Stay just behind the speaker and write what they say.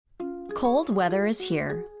Cold weather is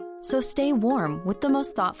here, so stay warm with the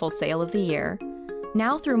most thoughtful sale of the year.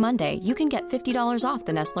 Now through Monday, you can get $50 off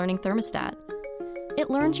the Nest Learning Thermostat.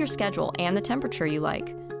 It learns your schedule and the temperature you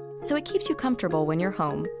like, so it keeps you comfortable when you're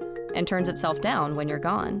home and turns itself down when you're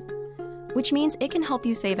gone, which means it can help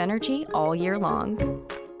you save energy all year long.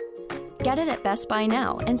 Get it at Best Buy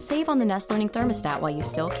now and save on the Nest Learning Thermostat while you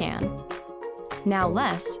still can. Now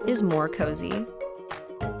less is more cozy.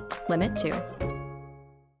 Limit 2.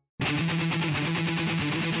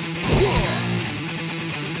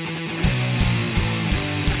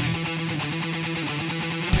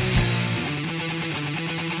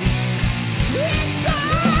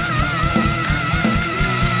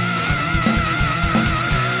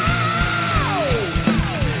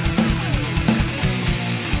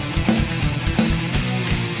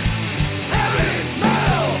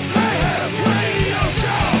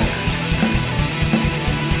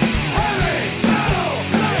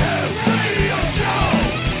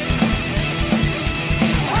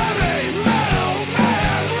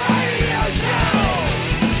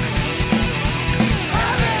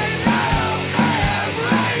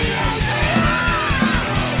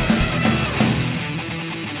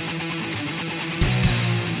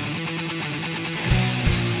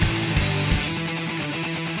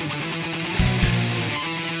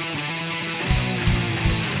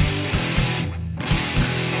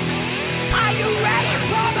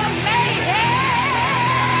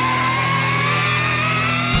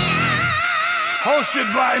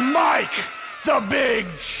 Hosted by Mike, the Big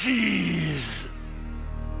Cheese.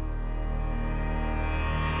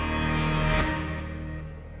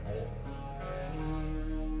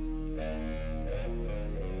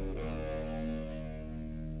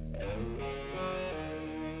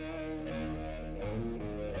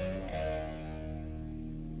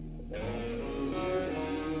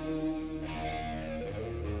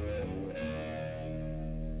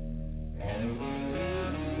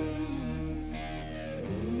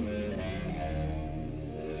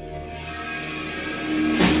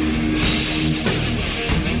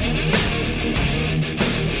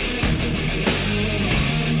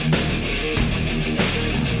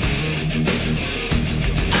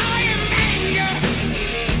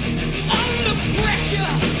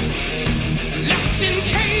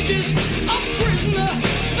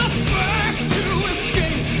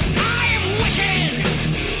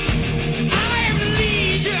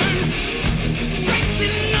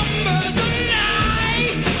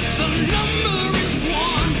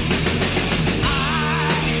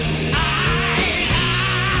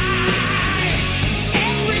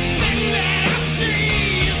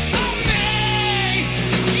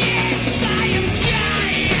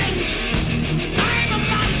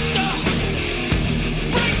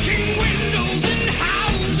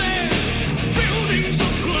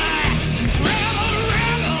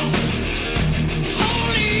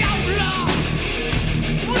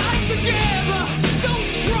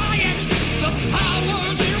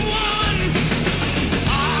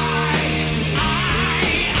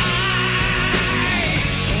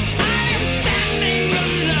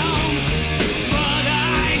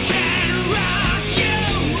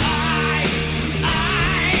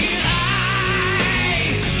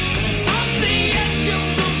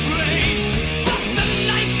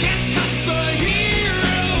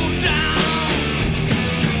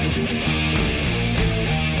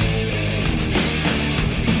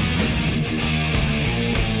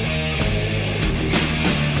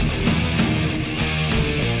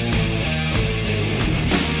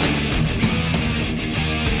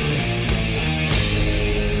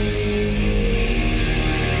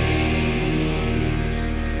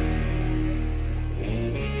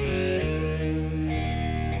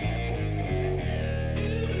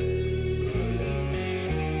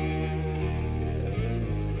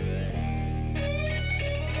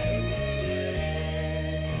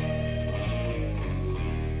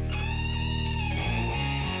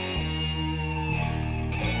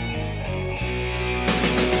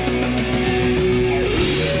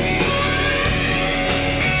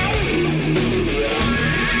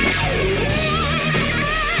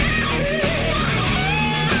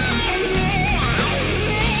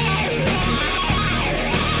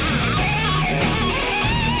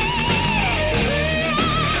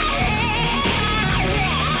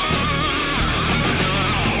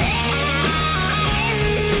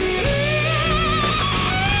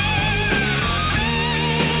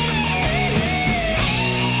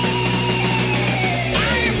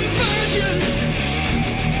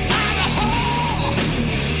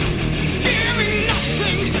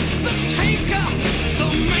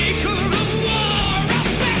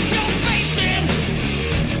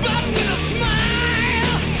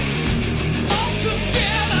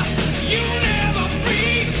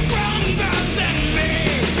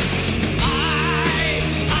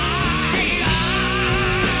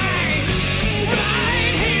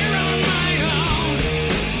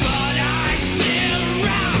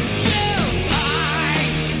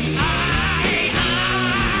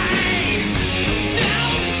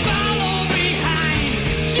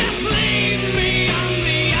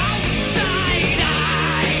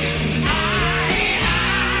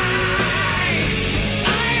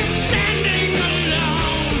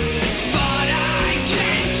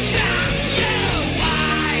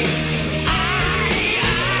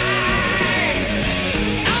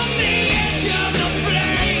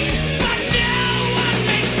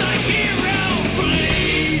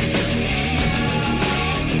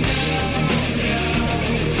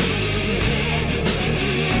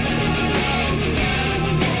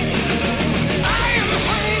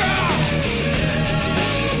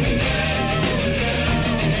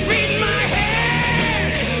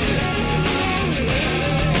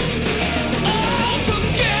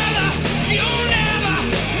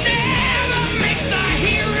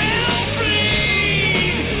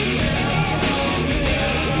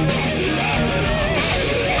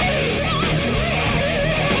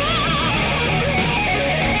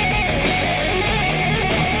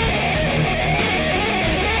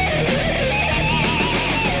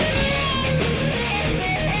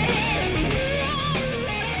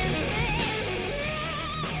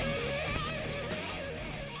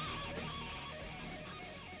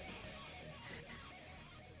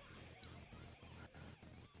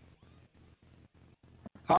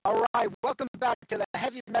 All right, welcome back to the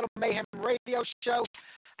Heavy Metal Mayhem Radio Show.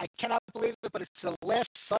 I cannot believe it, but it's the last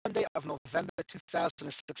Sunday of November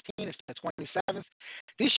 2016. It's the 27th.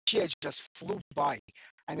 This year just flew by.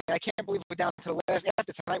 I mean, I can't believe we're down to the last,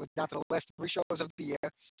 after tonight, we're down to the last 3 shows of the year.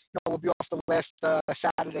 We'll be off the last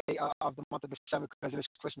Saturday of the month of December because it is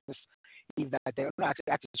Christmas Eve that day. No,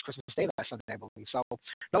 actually, it's Christmas Day that Sunday, I believe. So,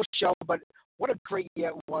 no show, but what a great year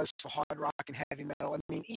it was for hard rock and heavy metal. I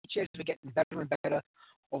mean, each year's been getting better and better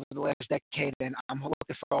over the last decade, and I'm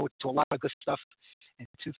looking forward to a lot of good stuff in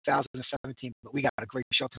 2017. But we got a great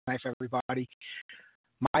show tonight for everybody.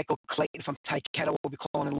 Michael Clayton from Tyketto will be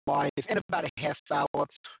calling in live in about a half hour.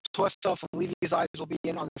 Thorsten from Levy's Eyes will be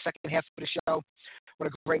in on the second half of the show. What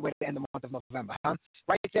a great way to end the month of November, huh?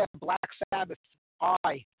 Right there, Black Sabbath.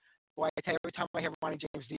 Boy, I tell you, every time I hear Ronnie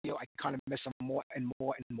James Dio, I kind of miss him more and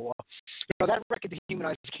more and more. That record,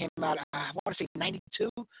 Dehumanized, came out, I want to say 92.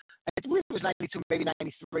 I believe it was 92, maybe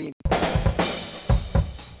 93.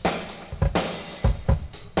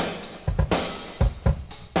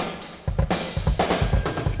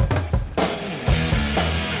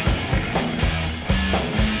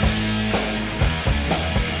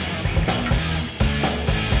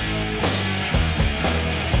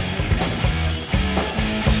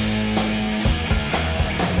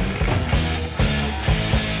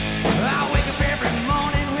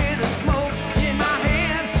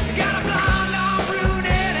 Got a blonde, long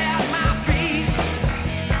brunette at my feet.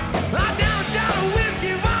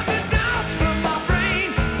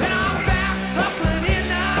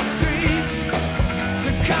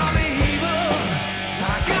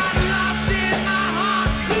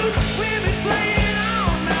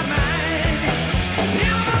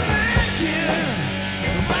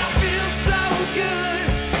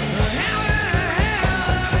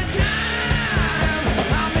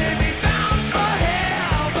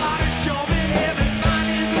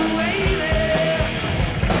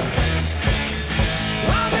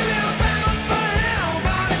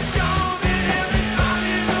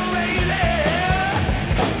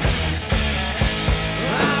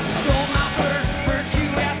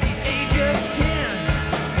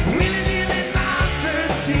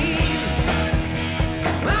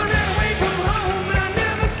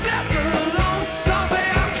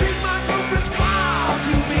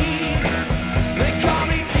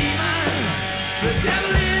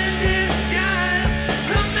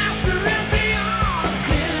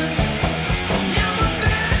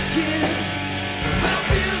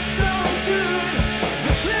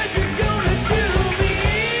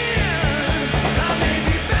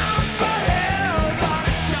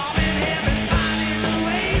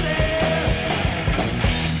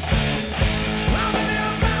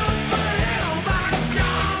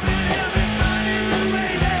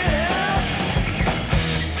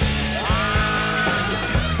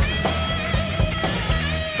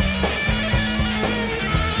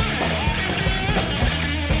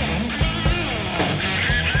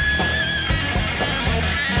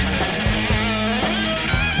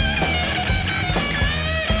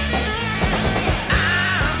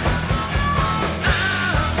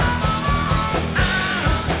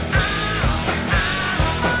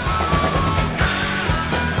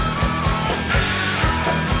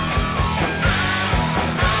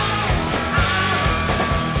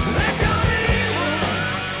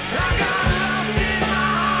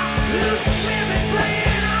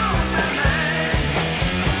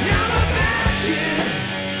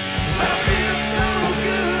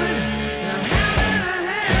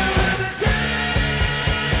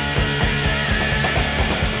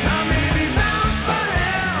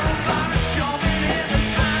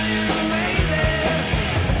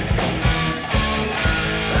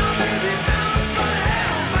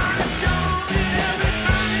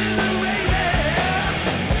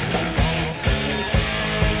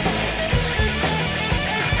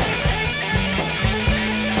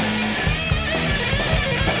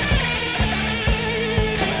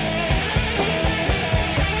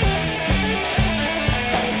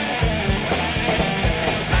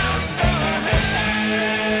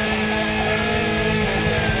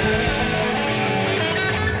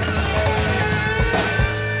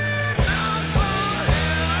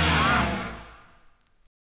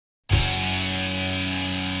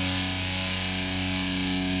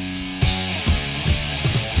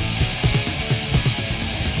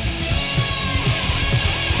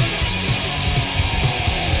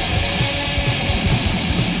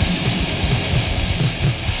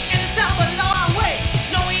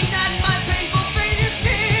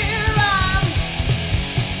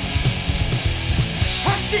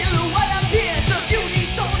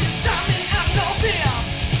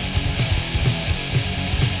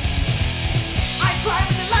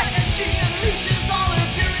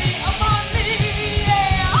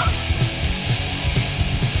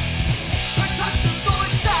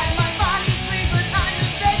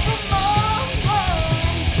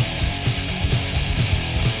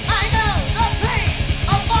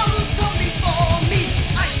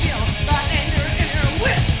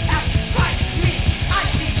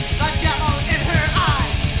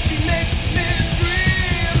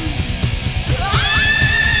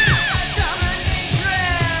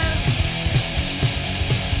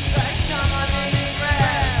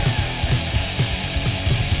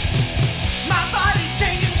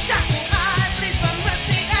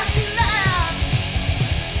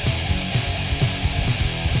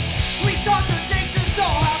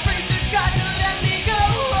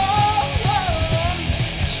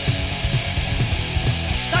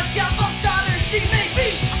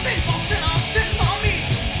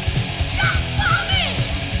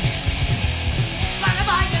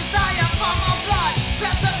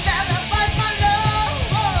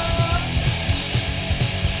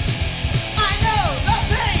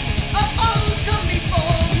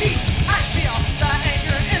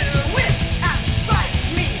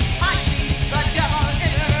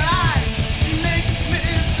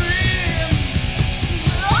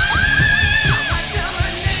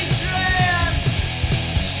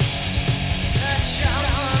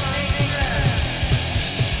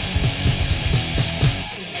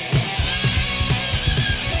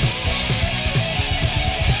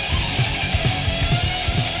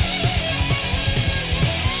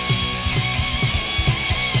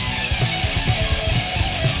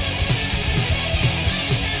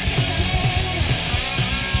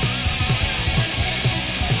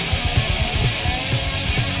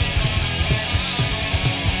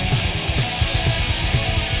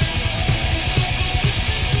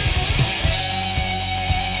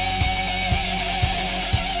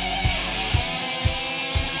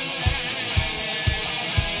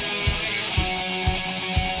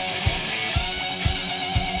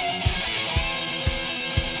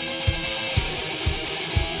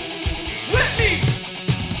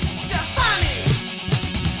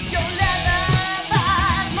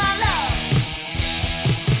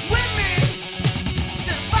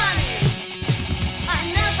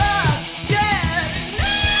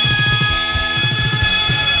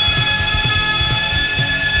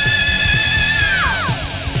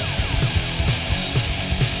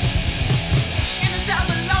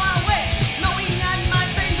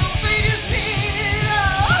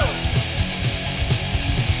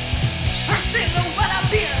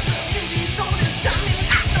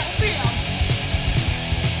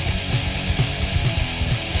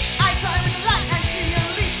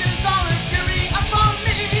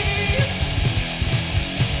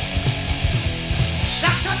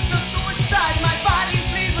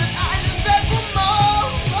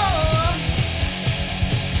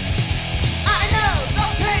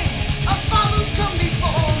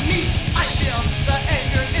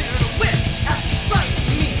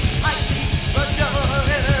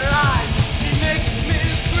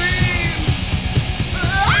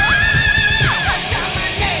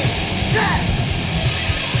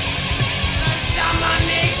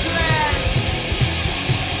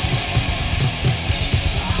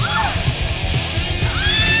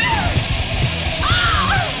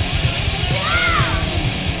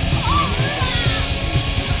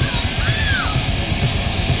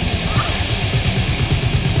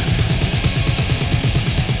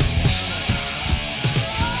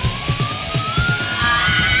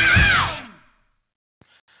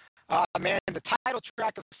 title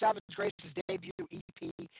track of Savage Grace's debut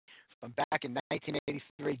EP from back in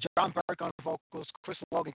 1983. John Burke on vocals, Chris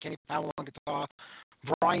Logan, Kenny Powell on guitar,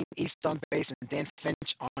 Brian East on bass, and Dan Finch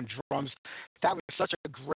on drums. That was such a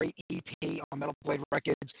great EP on Metal Blade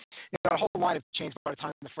Records. The whole lineup changed by the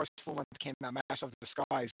time the first full length came out, Mash of the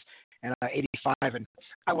Skies, in '85, and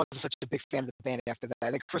I wasn't such a big fan of the band after that.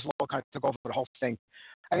 I think Chris Logan kind of took over the whole thing.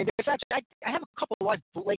 I mean, there's actually, I have a couple of live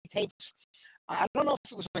bootleg tapes. I don't know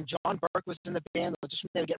if it was when John Burke was in the band or just when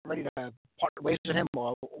they were getting ready to part ways with him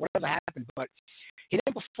or whatever happened, but he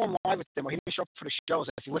didn't perform live with them or he didn't show up for the shows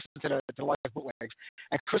as he listened to the live bootlegs.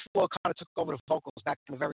 And Chris Lowe kind of took over the vocals back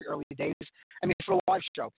in the very early days, for the live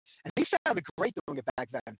show. And he sounded great doing it back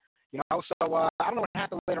then. So I don't know what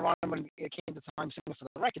happened later on when it came to time singing for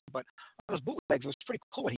the record, but on those bootlegs, it was pretty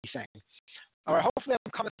cool what he sang. All right, hopefully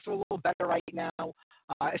I'm coming through a little better right now.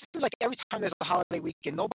 It seems like every time there's a holiday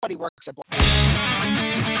weekend, nobody works at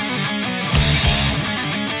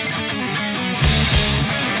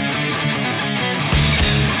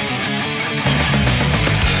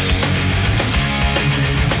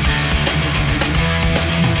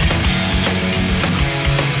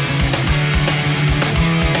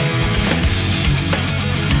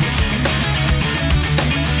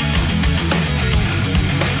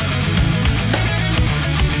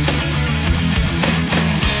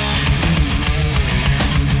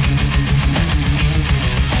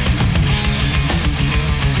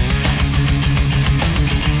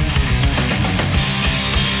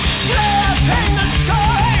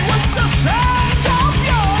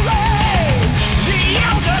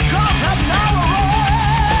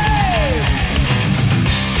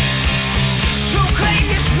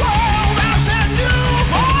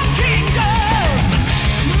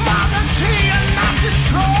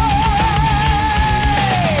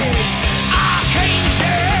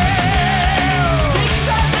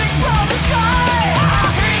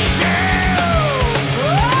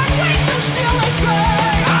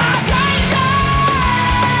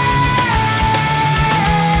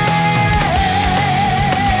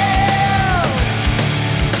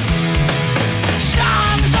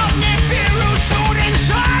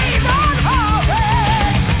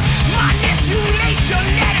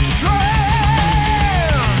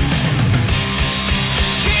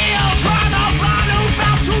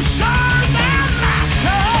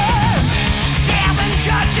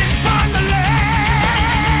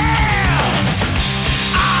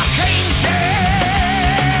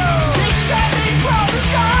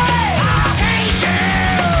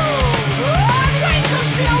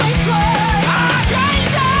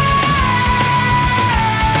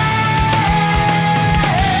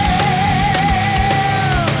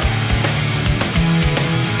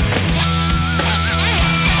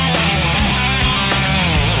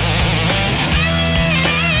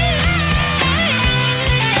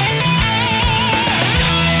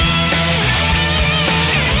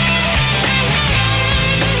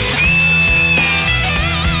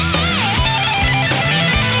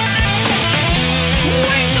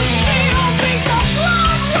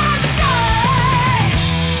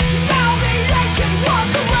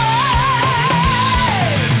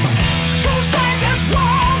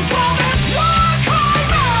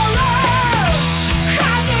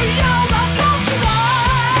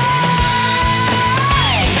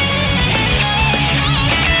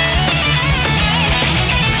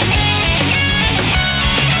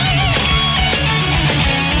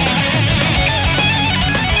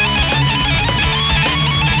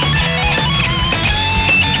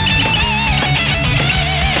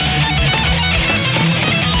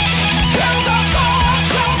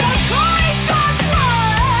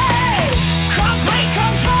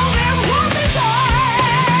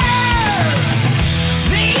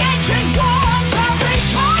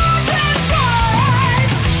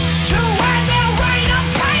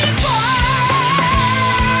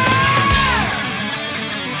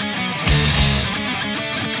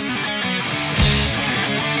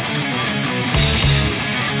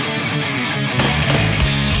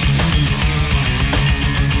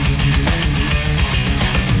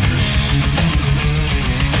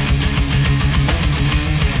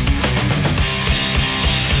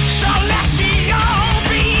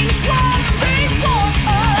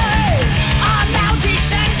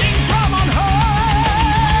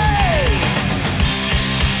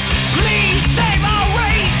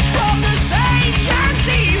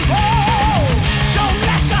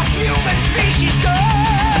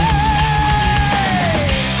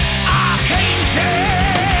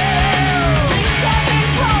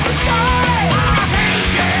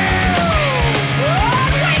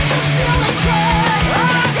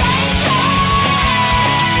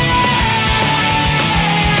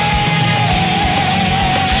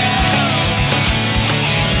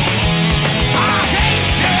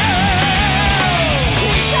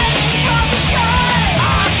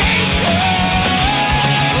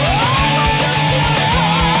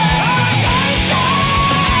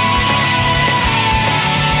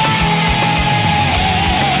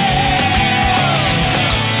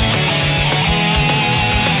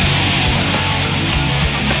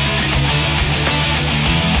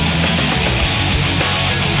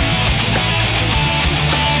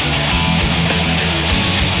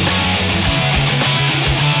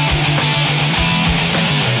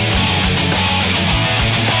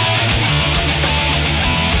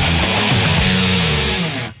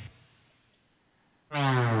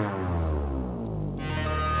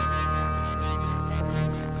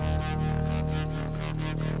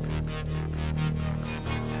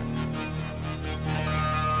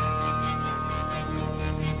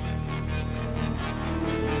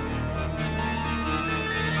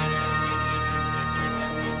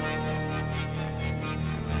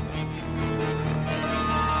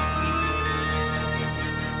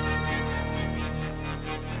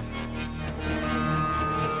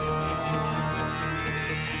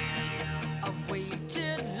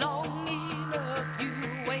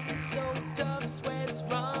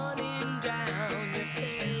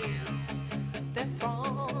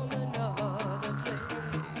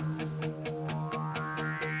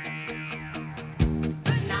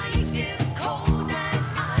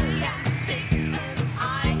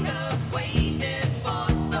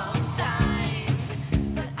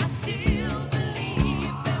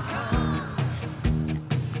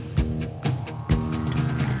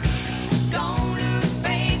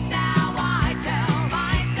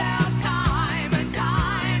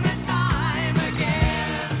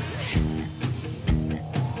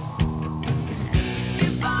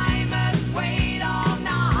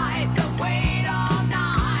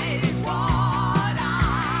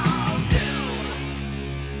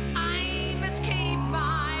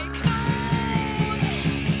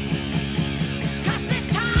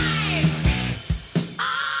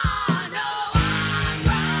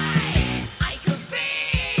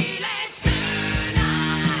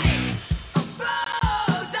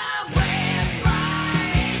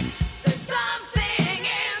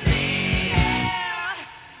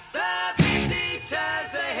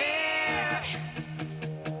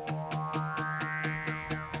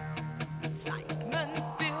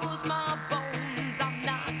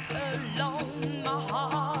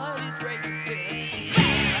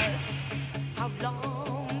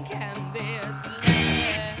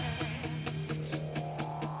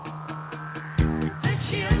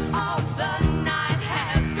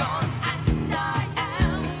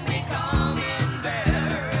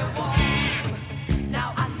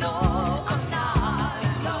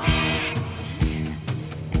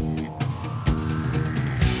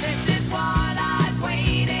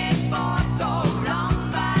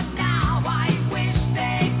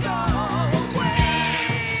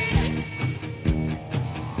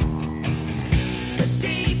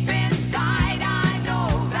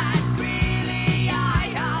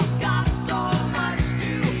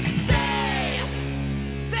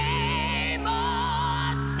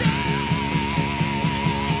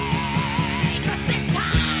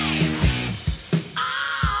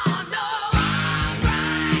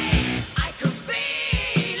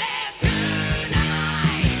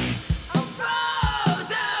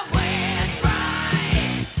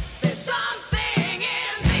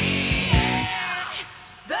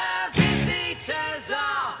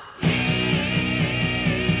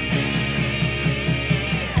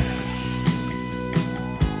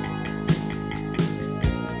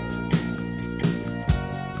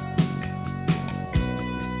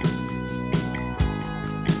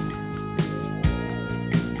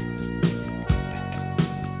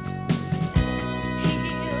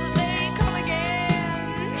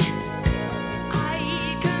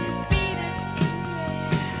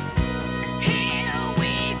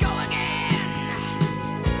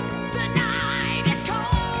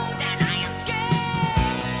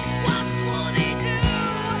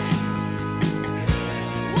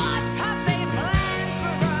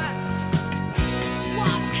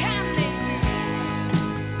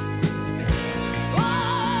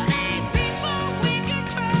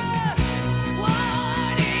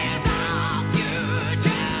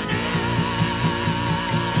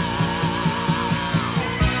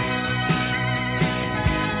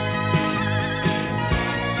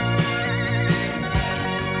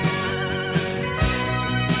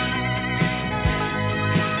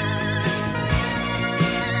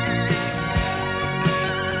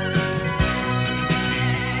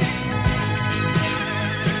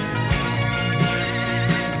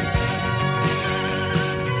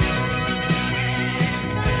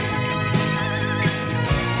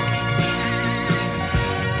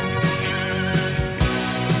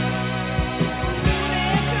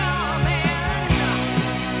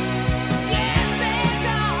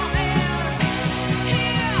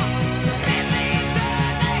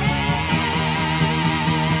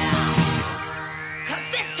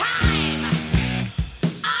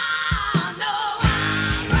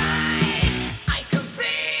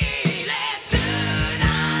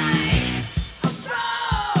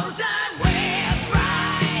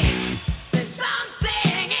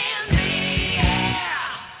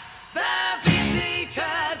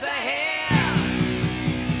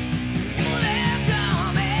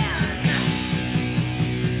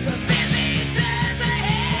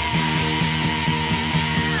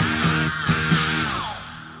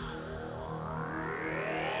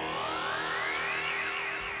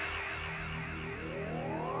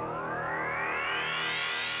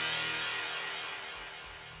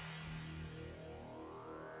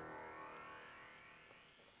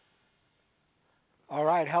All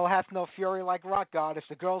right, Hell Hath No Fury Like Rock Goddess.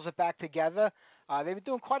 The girls are back together. They've been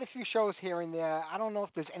doing quite a few shows here and there. I don't know if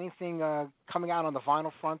there's anything coming out on the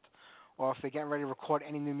vinyl front or if they're getting ready to record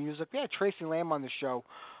any new music. They had Tracy Lamb on the show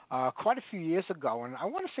quite a few years ago, and I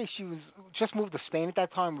want to say she was just moved to Spain at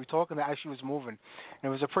that time. We were talking as she was moving, and it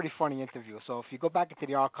was a pretty funny interview. So if you go back into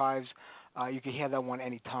the archives, you can hear that one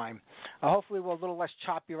anytime. Hopefully we're a little less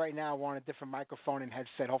choppy right now. We're on a different microphone and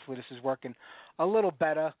headset. Hopefully this is working a little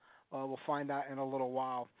better. We'll find out in a little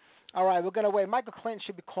while. All right, we're going to wait. Michael Clayton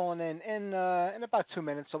should be calling in about 2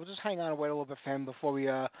 minutes, so we'll just hang on and wait a little bit for him before we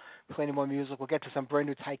play any more music. We'll get to some brand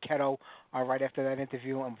new Tyketto right after that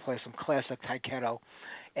interview, and we'll play some classic Tyketto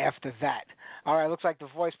after that. All right, looks like the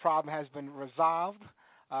voice problem has been resolved.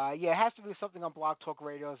 Yeah, it has to be something on Blog Talk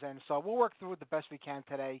Radio's end, so we'll work through it the best we can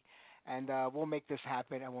today, and we'll make this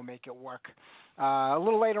happen, and we'll make it work. A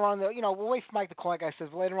little later on, we'll wait for Mike to call, like I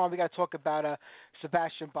said. Later on, we got to talk about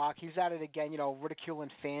Sebastian Bach. He's at it again, ridiculing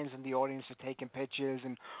fans in the audience for taking pictures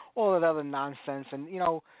and all that other nonsense. And,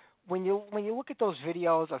 when you look at those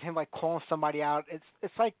videos of him, like, calling somebody out,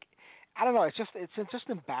 it's like, I don't know, it's just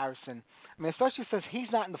embarrassing. I mean, especially since he's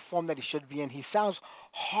not in the form that he should be in. He sounds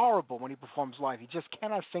horrible when he performs live. He just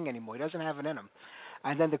cannot sing anymore. He doesn't have it in him.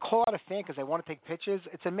 And then to call out a fan because they want to take pictures,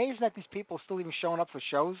 it's amazing that these people are still even showing up for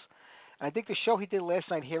shows. And I think the show he did last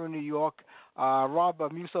night here in New York, Rob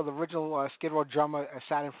Musso, the original Skid Row drummer,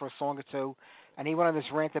 sat in for a song or two, and he went on this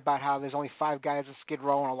rant about how there's only 5 guys at Skid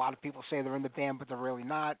Row, and a lot of people say they're in the band, but they're really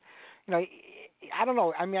not. I don't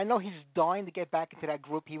know. I mean, I know he's dying to get back into that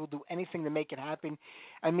group. He will do anything to make it happen.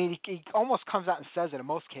 I mean, he almost comes out and says it in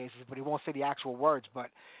most cases, but he won't say the actual words, but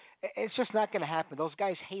it's just not going to happen. Those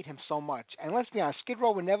guys hate him so much. And let's be honest, Skid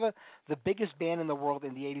Row were never the biggest band in the world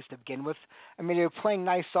in the 80s to begin with. I mean, they were playing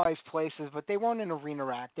nice-sized places, but they weren't an arena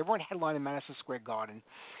act. They weren't headlining Madison Square Garden.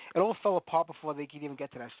 It all fell apart before they could even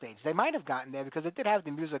get to that stage. They might have gotten there because they did have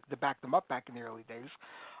the music to back them up back in the early days,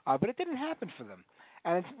 but it didn't happen for them.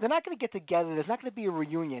 And they're not going to get together. There's not going to be a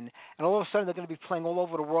reunion. And all of a sudden, they're going to be playing all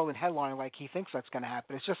over the world and headlining like he thinks that's going to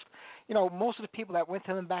happen. It's just, most of the people that went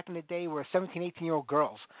to them back in the day were 17, 18-year-old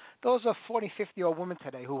girls. Those are 40, 50-year-old women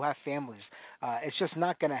today who have families. It's just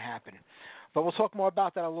not going to happen. But we'll talk more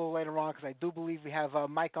about that a little later on because I do believe we have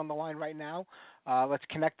Mike on the line right now. Let's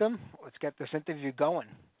connect him. Let's get this interview going.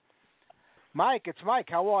 Mike, it's Mike.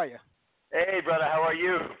 How are you? Hey, brother. How are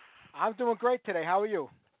you? I'm doing great today. How are you?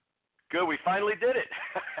 Good. We finally did it.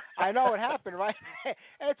 I know it happened, right?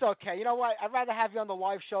 It's okay. You know what? I'd rather have you on the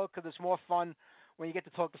live show because it's more fun when you get to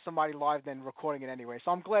talk to somebody live than recording it anyway.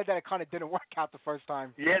 So I'm glad that it kind of didn't work out the first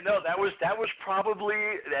time. Yeah, no, that was probably,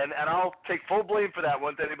 and I'll take full blame for that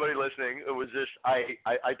one to anybody listening. It was just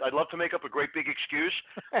I'd love to make up a great big excuse.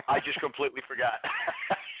 I just completely forgot.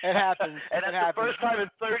 It happens. And that's the first time in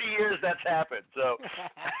 30 years that's happened. So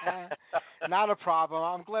not a problem.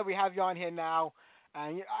 I'm glad we have you on here now.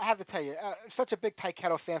 And I have to tell you, such a big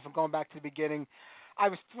Tyketto fan from going back to the beginning. I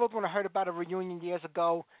was thrilled when I heard about a reunion years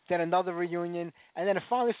ago, then another reunion, and then it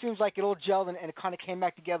finally seems like it all gelled and it kind of came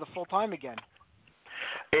back together full time again.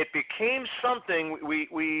 It became something.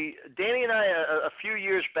 We Danny and I a few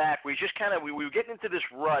years back, we just kind of we were getting into this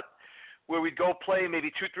rut where we'd go play maybe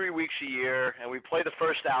 2-3 weeks a year, and we'd play the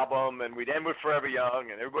first album, and we'd end with Forever Young,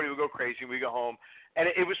 and everybody would go crazy, and we'd go home, and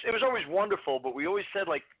it was always wonderful. But we always said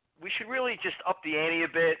like, we should really just up the ante a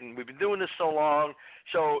bit, and we've been doing this so long.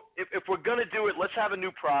 So if we're going to do it, let's have a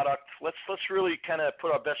new product. Let's really kind of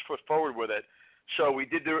put our best foot forward with it. So we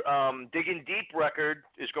did the Digging Deep record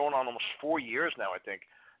is going on almost 4 years now, I think.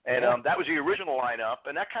 And that was the original lineup,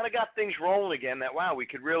 and that kind of got things rolling again, that, wow, we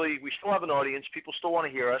still have an audience, people still want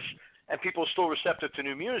to hear us, and people are still receptive to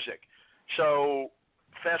new music. So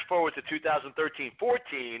fast forward to 2013-14,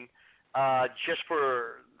 just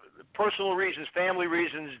for personal reasons, family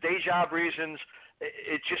reasons, day job reasons,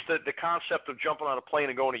 it's just the concept of jumping on a plane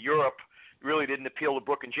and going to Europe really didn't appeal to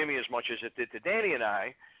Brooke and Jimmy as much as it did to Danny and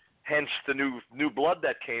I, hence the new blood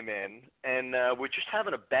that came in. And we're just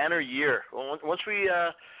having a banner year. Once we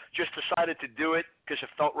just decided to do it because it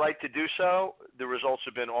felt right to do so, the results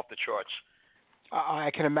have been off the charts.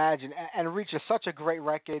 I can imagine, and Reach is such a great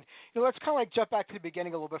record. Let's kind of like jump back to the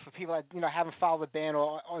beginning a little bit for people that haven't followed the band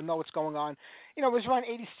or know what's going on. It was around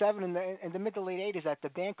 '87 in the mid to late '80s that the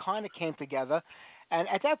band kind of came together, and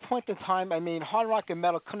at that point in time, I mean, hard rock and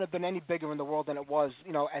metal couldn't have been any bigger in the world than it was.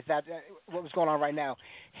 At that what was going on right now.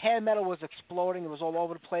 Hair metal was exploding; it was all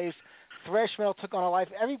over the place. Thrash metal took on a life.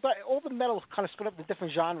 All the metal kind of split up into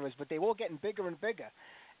different genres, but they were all getting bigger and bigger.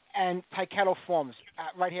 And Tyketto forms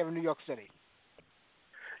right here in New York City.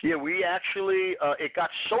 Yeah, we actually, it got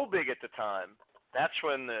so big at the time That's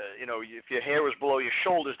when, if your hair was below your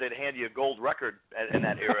shoulders, they'd hand you a gold record in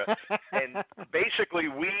that era. And basically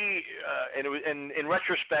and in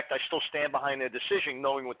retrospect, I still stand behind their decision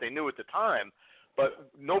knowing what they knew at the time.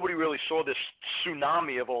 But nobody really saw this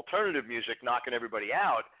tsunami of alternative music knocking everybody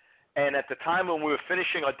out. And at the time when we were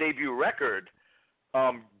finishing our debut record,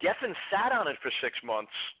 Geffen sat on it for 6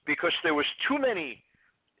 months because there was too many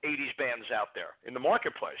 80s bands out there in the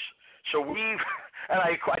marketplace. So and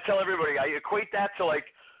I tell everybody, I equate that to like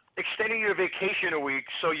extending your vacation a week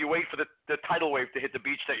so you wait for the tidal wave to hit the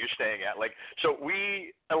beach that you're staying at. Like, so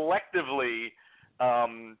we electively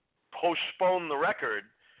postponed the record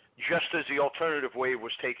just as the alternative wave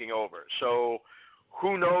was taking over. So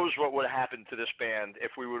who knows what would have happened to this band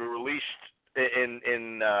if we would have released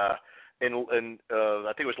in I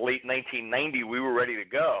think it was late 1990, we were ready to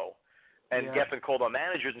go. And Geffen called our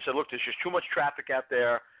managers and said, look, there's just too much traffic out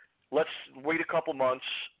there. Let's wait a couple months,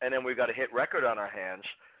 and then we've got a hit record on our hands.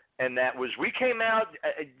 And we came out,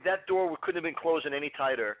 that door couldn't have been closing any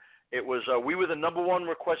tighter. It was, we were the number one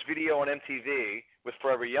request video on MTV with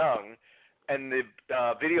Forever Young. And the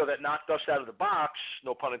video that knocked us out of the box,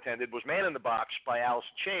 no pun intended, was Man in the Box by Alice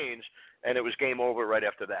in Chains. And it was game over right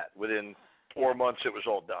after that. Within 4 months, it was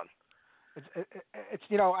all done. It's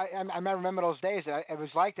I remember those days. It was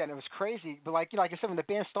like that. And it was crazy. But like I said, when the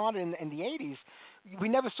band started in the 80s, we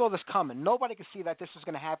never saw this coming. Nobody could see that this was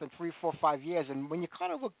going to happen 3, 4, 5 years. And when you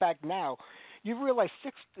kind of look back now, you realize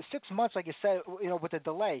six months, like you said, with the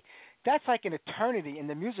delay, that's like an eternity in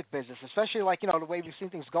the music business, especially like, the way we've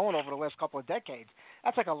seen things going over the last couple of decades.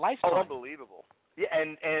 That's like a lifetime. Oh, unbelievable. Yeah,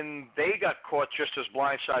 and they got caught just as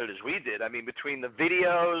blindsided as we did. I mean, between the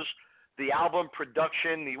videos, the album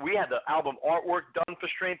production, we had the album artwork done for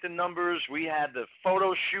Strength in Numbers. We had the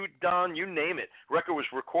photo shoot done, you name it. Record was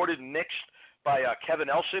recorded and mixed by Kevin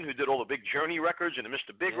Elson, who did all the big Journey records and the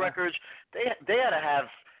Mr. Big records. They had to have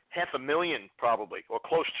 $500,000 probably, or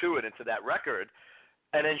close to it, into that record,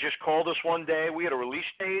 and then just called us one day. We had a release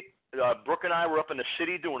date. Brooke and I were up in the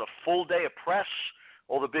city doing a full day of press.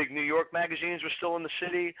 All the big New York magazines were still in the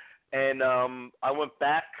city, and I went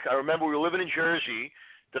back. I remember we were living in Jersey.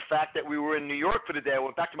 The fact that we were in New York for the day, I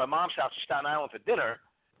went back to my mom's house in Staten Island for dinner,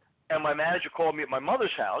 and my manager called me at my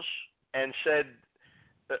mother's house and said,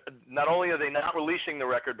 not only are they not releasing the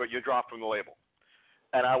record, but you're dropped from the label.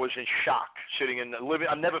 And I was in shock, sitting in the living.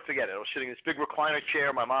 I'll never forget it. I was sitting in this big recliner chair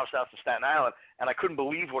in my mom's house in Staten Island, and I couldn't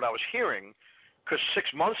believe what I was hearing, because 6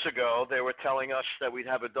 months ago they were telling us that we'd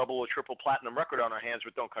have a double or triple platinum record on our hands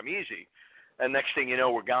with Don't Come Easy, and next thing you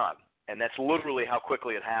know, we're gone. And that's literally how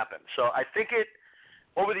quickly it happened. So I think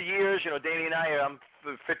over the years, Danny and I'm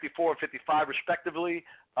 54 and 55 respectively.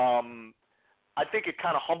 I think it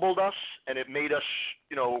kind of humbled us, and it made us,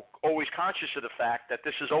 always conscious of the fact that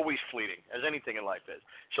this is always fleeting, as anything in life is.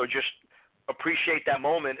 So just appreciate that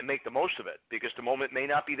moment and make the most of it, because the moment may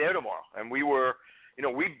not be there tomorrow. And we were,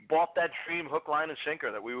 we bought that dream hook, line, and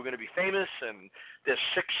sinker that we were going to be famous, and there's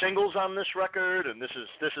 6 singles on this record, and this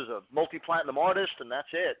is a multi-platinum artist, and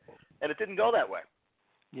that's it. And it didn't go that way.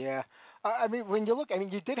 Yeah. I mean, when you look,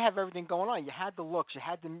 you did have everything going on. You had the looks, you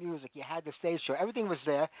had the music, you had the stage show. Everything was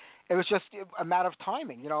there. It was just a matter of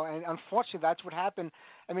timing, and unfortunately that's what happened.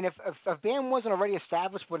 I mean, if a band wasn't already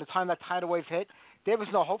established by the time that tidal wave hit, there was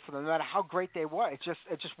no hope for them, no matter how great they were. It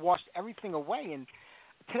just washed everything away. And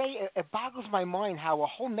today it boggles my mind how a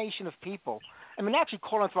whole nation of people, actually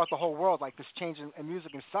caught on throughout the whole world, like this change in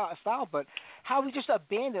music and style, but how we just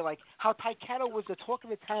abandoned, like how Tyketto was the talk of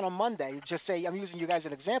the town on Monday. Just say, I'm using you guys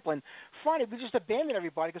as an example, and Friday we just abandoned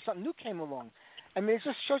everybody because something new came along. It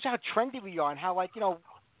just shows you how trendy we are and how,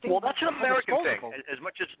 well, that's an American thing. As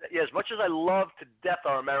much as I love to death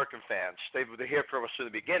our American fans, they're here from us from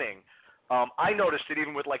the beginning. I noticed it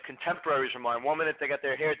even with contemporaries of mine. 1 minute they got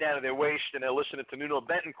their hair down to their waist and they're listening to Nuno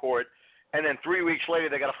Betancourt, and then 3 weeks later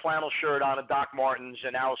they got a flannel shirt on, and Doc Martens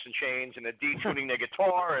and Alice in Chains, and they're detuning their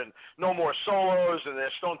guitar, and no more solos, and they're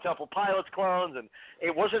Stone Temple Pilots clones, and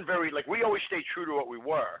it wasn't very we always stayed true to what we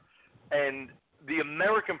were. And the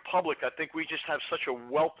American public, I think we just have such a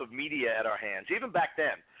wealth of media at our hands, even back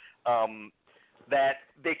then. That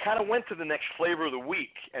they kind of went to the next flavor of the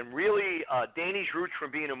week, and really Danny's roots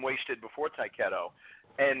from being in Wasted before Tyketto,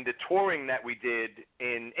 and the touring that we did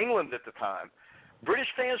in England at the time. British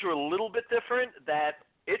fans were a little bit different, that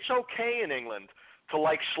it's okay in England to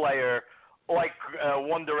like Slayer, like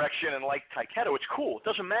One Direction, and like Tyketto. It's cool. It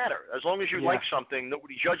doesn't matter. As long as you like something,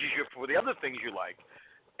 nobody judges you for the other things you like.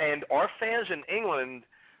 And our fans in England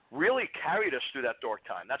really carried us through that dark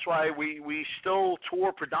time. That's why we still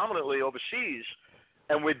tour predominantly overseas,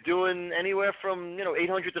 and we're doing anywhere from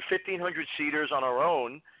 800 to 1,500 seaters on our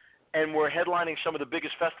own, and we're headlining some of the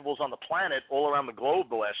biggest festivals on the planet all around the globe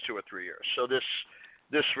the last 2 or 3 years. So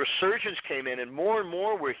this resurgence came in, and more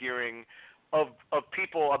we're hearing of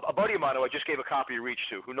people. A buddy of mine who I just gave a copy of Reach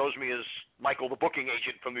to, who knows me as Michael, the booking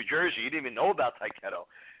agent from New Jersey. He didn't even know about Tyketto.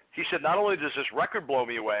 He said, not only does this record blow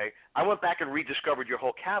me away, I went back and rediscovered your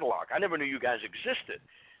whole catalog. I never knew you guys existed.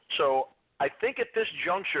 So I think at this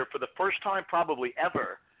juncture, for the first time probably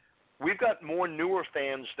ever, we've got more newer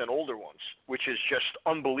fans than older ones, which is just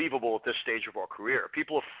unbelievable at this stage of our career.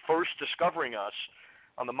 People are first discovering us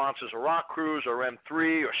on the Monsters of Rock cruise or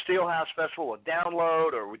M3 or Steelhouse Festival or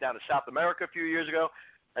Download, or we're down to South America a few years ago,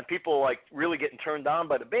 and people like really getting turned on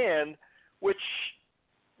by the band, which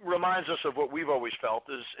reminds us of what we've always felt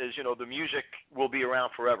is the music will be around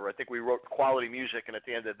forever. I think we wrote quality music, and at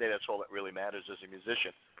the end of the day, that's all that really matters as a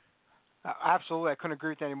musician. Absolutely. I couldn't agree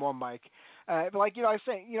with that anymore, Mike. But I was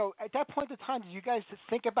saying, at that point in time, did you guys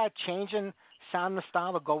think about changing sound and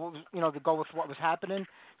style to go with what was happening?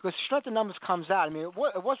 Because Strength in Numbers comes out. I mean, it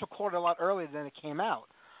was recorded a lot earlier than it came out.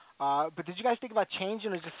 But did you guys think about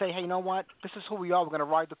changing, or just say, hey, you know what, this is who we are, we're going to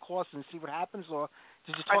ride the course and see what happens? Or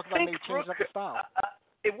did you talk about maybe changing up the style?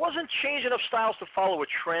 It wasn't changing enough styles to follow a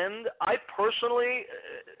trend. I personally,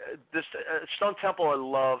 this Stone Temple I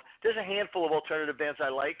love. There's a handful of alternative bands I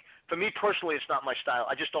like. For me personally, it's not my style.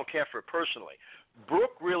 I just don't care for it personally.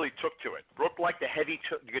 Brooke really took to it. Brooke liked the heavy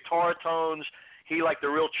guitar tones. He liked the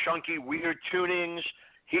real chunky, weird tunings.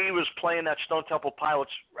 He was playing that Stone Temple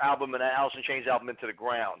Pilots album and that Alice in Chains album into the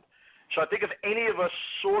ground. So I think if any of us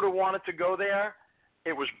sort of wanted to go there,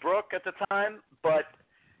 it was Brooke at the time, but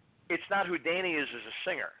it's not who Danny is as a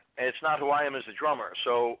singer, and it's not who I am as a drummer.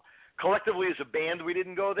 So collectively as a band, we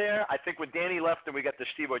didn't go there. I think when Danny left and we got the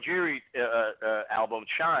Steve Augeri album,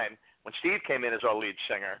 Shine, when Steve came in as our lead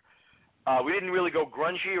singer, we didn't really go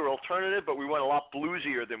grungy or alternative, but we went a lot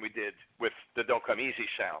bluesier than we did with the Don't Come Easy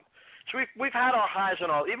sound. So we've had our highs and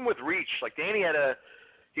all, even with Reach. Like Danny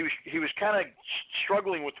he was kind of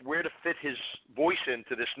struggling with where to fit his voice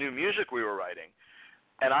into this new music we were writing.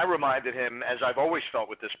 And I reminded him, as I've always felt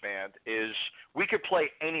with this band, is we could play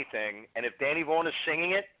anything, and if Danny Vaughan is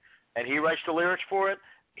singing it and he writes the lyrics for it,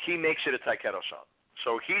 he makes it a Tyketto song.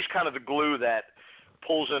 So he's kind of the glue that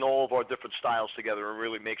pulls in all of our different styles together and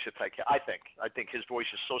really makes it Tyketto. I think his voice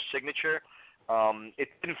is so signature. It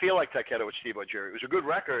didn't feel like Tyketto with Steve Augeri. It was a good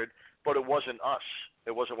record, but it wasn't us.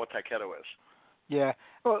 It wasn't what Tyketto is. Yeah.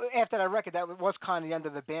 Well, after that record, that was kind of the end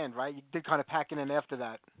of the band, right? You did kind of pack it in after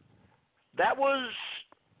that. I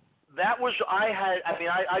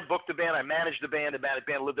booked the band, I managed the band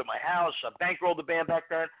lived at my house, I bankrolled the band back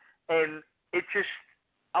then, and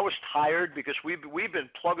I was tired because we've been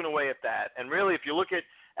plugging away at that. And really, if you look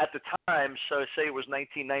at the time, so say it was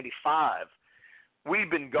 1995, we've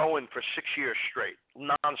been going for 6 years straight,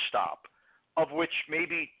 nonstop, of which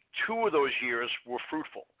maybe 2 of those years were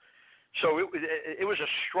fruitful. So it was a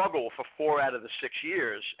struggle for 4 out of the 6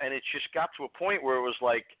 years, and it just got to a point where it was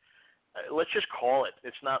like, let's just call it.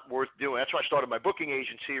 It's not worth doing. That's why I started my booking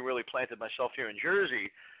agency and really planted myself here in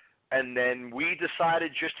Jersey. And then we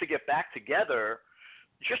decided just to get back together,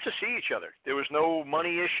 just to see each other. There was no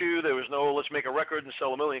money issue. There was no let's make a record and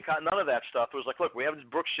sell 1 million. None of that stuff. It was like, look, we have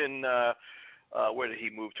Brooks in where did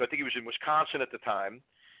he move to? I think he was in Wisconsin at the time,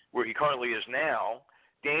 where he currently is now.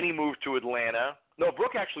 Danny moved to Atlanta. No,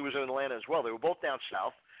 Brooke actually was in Atlanta as well. They were both down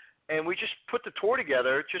south. And we just put the tour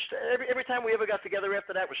together. Just every time we ever got together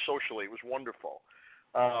after that was socially. It was wonderful.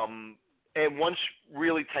 And once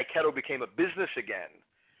really Tyketto became a business again,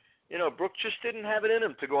 Brooke just didn't have it in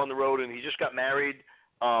him to go on the road. And he just got married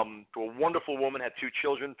to a wonderful woman, had 2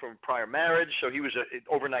 children from prior marriage. So he was an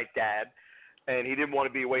overnight dad, and he didn't want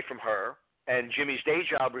to be away from her. And Jimmy's day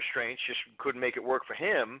job restraints just couldn't make it work for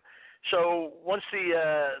him. So once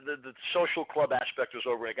the social club aspect was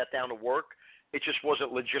over and it got down to work, it just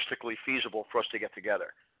wasn't logistically feasible for us to get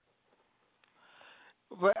together.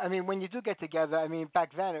 But, I mean, when you do get together, I mean,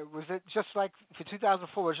 back then, was it just like, for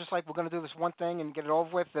 2004, it was just like, we're going to do this one thing and get it over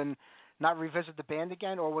with and not revisit the band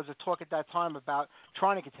again? Or was it talk at that time about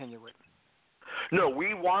trying to continue it? No,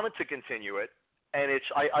 we wanted to continue it. And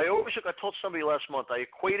I told somebody last month, I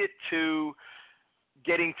equate it to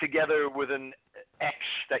getting together with an ex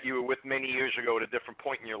that you were with many years ago at a different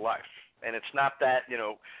point in your life. And it's not that, you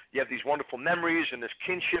have these wonderful memories and this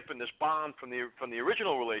kinship and this bond from the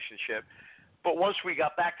original relationship. But once we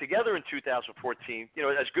got back together in 2014,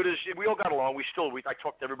 as good as we all got along, I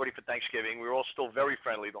talked to everybody for Thanksgiving. We were all still very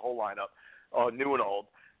friendly, the whole lineup, new and old.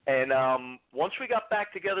 And once we got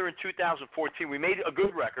back together in 2014, we made a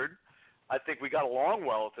good record. I think we got along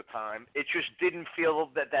well at the time. It just didn't feel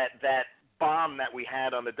that bond that we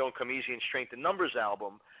had on the Don't Come Easy and Strength in Numbers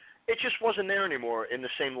album. it just wasn't there anymore in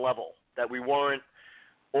the same level, that we weren't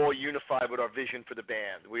all unified with our vision for the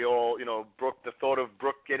band. We all, the thought of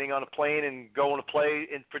Brooke getting on a plane and going to play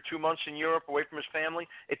for 2 months in Europe away from his family,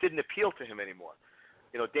 it didn't appeal to him anymore.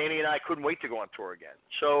 Danny and I couldn't wait to go on tour again.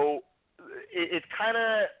 So it kind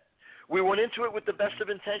of, we went into it with the best of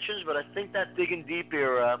intentions, but I think that Digging Deep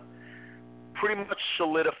era pretty much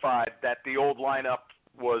solidified that the old lineup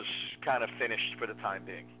was kind of finished for the time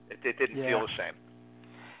being. It didn't feel the same.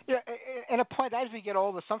 Yeah, and a point, as we get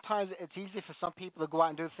older, sometimes it's easy for some people to go out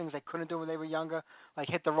and do things they couldn't do when they were younger, like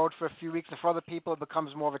hit the road for a few weeks. And for other people, it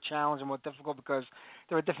becomes more of a challenge and more difficult because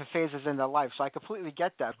there are different phases in their life. So I completely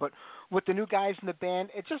get that. But with the new guys in the band,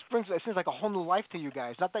 it seems like a whole new life to you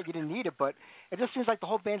guys. Not that you didn't need it, but it just seems like the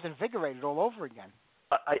whole band's invigorated all over again.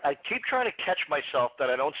 I keep trying to catch myself that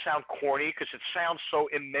I don't sound corny, because it sounds so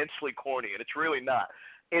immensely corny, and it's really not.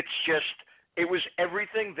 It's just, it was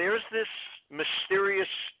everything. There's this mysterious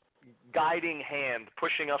guiding hand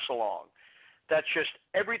pushing us along. That's just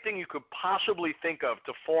everything you could possibly think of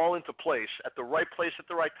to fall into place at the right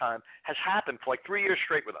time has happened for like 3 years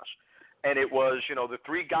straight with us. And it was, the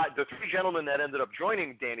three gentlemen that ended up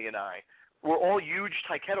joining Danny and I were all huge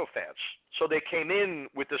Tyketto fans. So they came in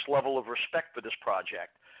with this level of respect for this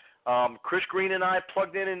project. Chris Green and I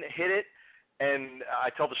plugged in and hit it. And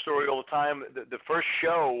I tell the story all the time. The first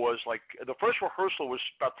show was the first rehearsal was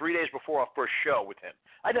about 3 days before our first show with him.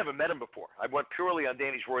 I'd never met him before. I went purely on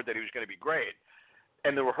Danny's word that he was going to be great.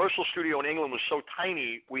 And the rehearsal studio in England was so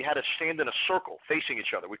tiny, we had to stand in a circle facing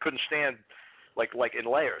each other. We couldn't stand like in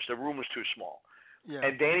layers. The room was too small. Yeah.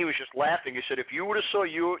 And Danny was just laughing. He said, if you would have saw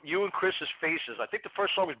you and Chris's faces, I think the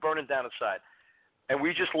first song was Burning Down Inside. And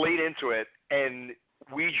we just laid into it, and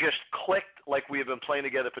we just clicked like we have been playing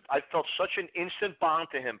together. But I felt such an instant bond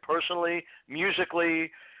to him personally,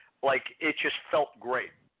 musically, like it just felt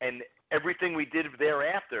great. And everything we did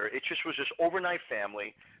thereafter, it just was this overnight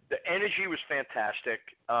family. The energy was fantastic.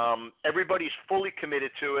 Everybody's fully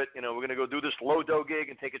committed to it. We're going to go do this low-dough gig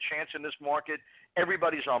and take a chance in this market.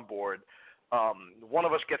 Everybody's on board. One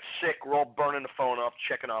of us gets sick, we're all burning the phone up,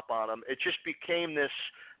 checking up on them. It just became this.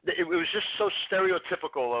 It was just so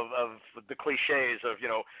stereotypical of the cliches of,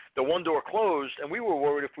 the one door closed, and we were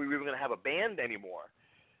worried if we were even going to have a band anymore.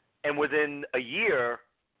 And within a year,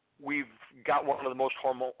 we've got one of the most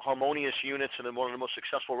harmonious units and one of the most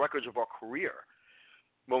successful records of our career.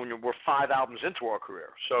 When we're 5 albums into our career.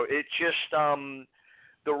 So it just,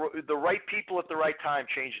 the right people at the right time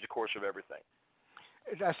changed the course of everything.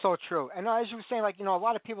 That's so true. And as you were saying, a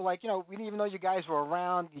lot of people we didn't even know you guys were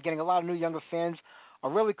around. You're getting a lot of new younger fans. A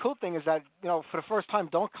really cool thing is that, for the first time,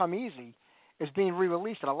 Don't Come Easy is being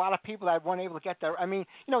re-released. And a lot of people that weren't able to get there. I mean,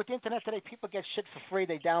 with the internet today, people get shit for free.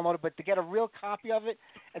 They download it. But to get a real copy of it,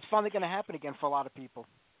 it's finally going to happen again for a lot of people.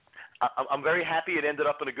 I'm very happy it ended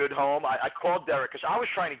up in a good home. I called Derek because I was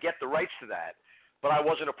trying to get the rights to that, but I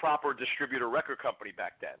wasn't a proper distributor record company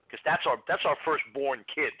back then, because that's our firstborn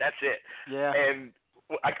kid. That's it. Yeah. And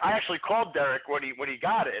I actually called Derek when he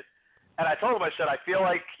got it, and I told him, I said, I feel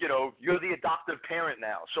like you're the adoptive parent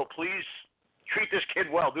now, so please treat this kid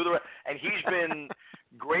well. And he's been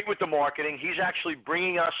great with the marketing. He's actually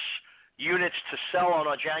bringing us units to sell on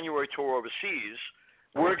our January tour overseas.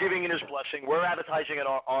 We're giving it his blessing. We're advertising it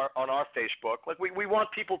on our Facebook. We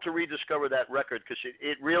want people to rediscover that record, because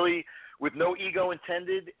it really, with no ego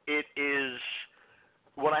intended, it is.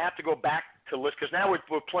 When I have to go back to list, because now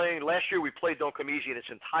we're playing. Last year we played Don't Come Easy in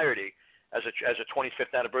its entirety as a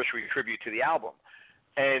 25th anniversary tribute to the album.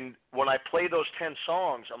 And when I play those 10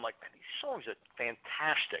 songs, I'm like, man, these songs are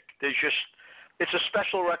fantastic. It's a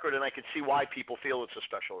special record, and I can see why people feel it's a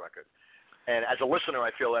special record. And as a listener,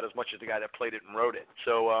 I feel that as much as the guy that played it and wrote it.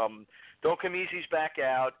 So Don't Come Easy's back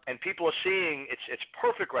out, and people are seeing it's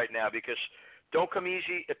perfect right now, because Don't Come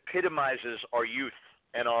Easy epitomizes our youth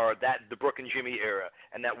and the Brooke and Jimmy era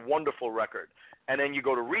and that wonderful record. And then you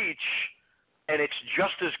go to Reach, and it's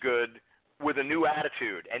just as good with a new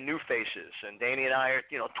attitude and new faces. And Danny and I are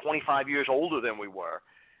 25 years older than we were.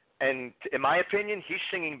 And in my opinion, he's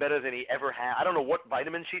singing better than he ever had. I don't know what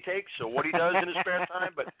vitamins he takes or what he does in his spare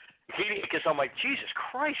time, but because I'm like, Jesus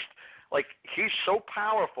Christ, he's so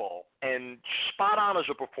powerful and spot on as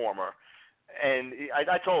a performer. And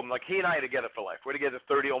I told him, he and I are together for life. We're together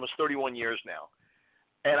almost 31 years now.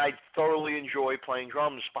 And I thoroughly enjoy playing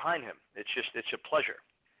drums behind him. It's a pleasure.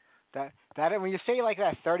 That when you say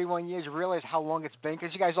that, 31 years, you realize how long it's been,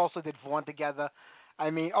 because you guys also did Vaughn together. I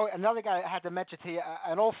mean, another guy I had to mention to you,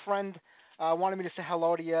 an old friend wanted me to say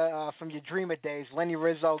hello to you from your Dreamer days. Lenny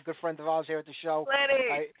Rizzo, good friend of ours here at the show.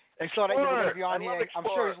 Lenny! I saw that you were going to be on here. I'm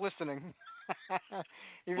sure he's listening.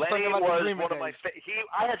 Lenny was one of my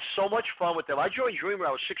I had so much fun with him. I joined Dreamer.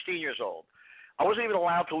 I was 16 years old. I wasn't even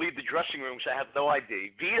allowed to leave the dressing room, so I had no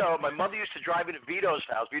ID. Vito, my mother used to drive me to Vito's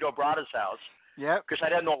house, Vito Brada's house, because I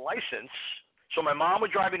had no license. So my mom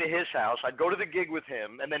would drive me to his house. I'd go to the gig with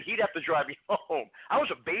him, and then he'd have to drive me home. I was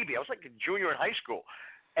a baby. I was like a junior in high school.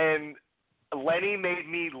 And Lenny made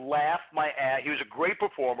me laugh my ass. He was a great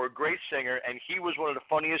performer, great singer, and he was one of the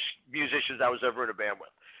funniest musicians I was ever in a band with.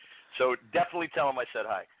 So definitely tell him I said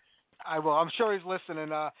hi. I will. I'm sure he's listening.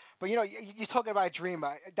 But, you know, you're talking about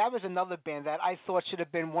Dreamer. That was another band that I thought should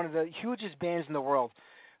have been one of the hugest bands in the world.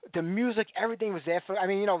 The music, everything was there. I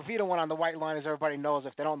mean, you know, Vito went on the White Line, as everybody knows.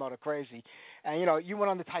 If they don't know, they're crazy. And, you know, you went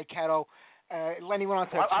on the Tyketto. Lenny went on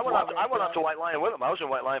to... I went on to White Line with him. I was in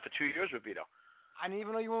White Line for 2 years with Vito. I didn't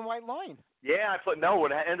even know you were in White Line. Yeah, no,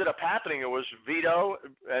 what ended up happening, it was Vito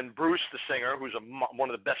and Bruce, the singer, who's one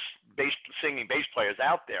of the best singing bass players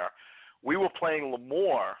out there. We were playing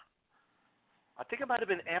L'Amour. I think it might have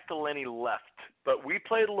been after Lenny left, but we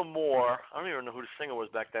played L'Amour. I don't even know who the singer was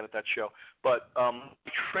back then at that show, but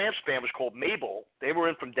the Tramps band was called Mabel. They were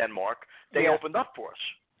in from Denmark. They opened up for us.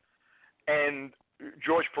 And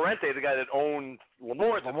George Parente, the guy that owned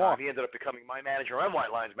L'Amour at the time, he ended up becoming my manager and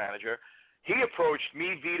White Line's manager. He approached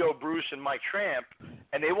me, Vito, Bruce, and Mike Tramp,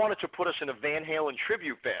 and they wanted to put us in a Van Halen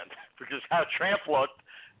tribute band because how Tramp looked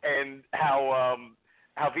and how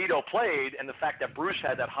Vito played and the fact that Bruce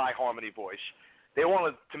had that high harmony voice. They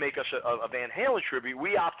wanted to make us a Van Halen tribute.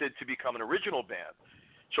 We opted to become an original band.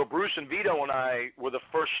 So Bruce and Vito and I were the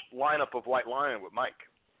first lineup of White Lion with Mike.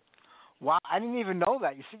 Wow, I didn't even know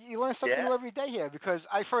that. You see, you learn something new every day here because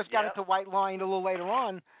I first got into White Line a little later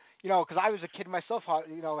on, you know, because I was a kid myself,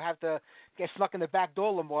 you know, have to get snuck in the back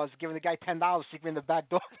door Lamars, giving the guy $10 to sneak me in the back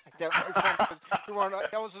door. That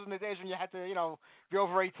was in the days when you had to, you know, be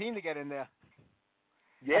over 18 to get in there.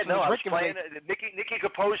 Yeah, no, I was playing. Nicky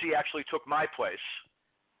Capozzi actually took my place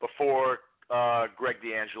before Greg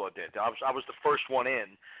D'Angelo did. I was the first one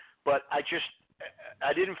in, but I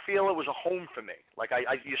didn't feel it was a home for me. Like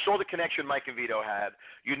you saw the connection Mike and Vito had.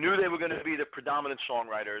 You knew they were going to be the predominant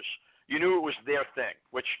songwriters. You knew it was their thing,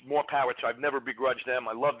 which more power to. I've never begrudged them.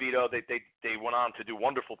 I love Vito. They went on to do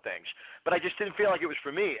wonderful things, but I just didn't feel like it was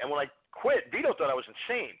for me. And when I quit, Vito thought I was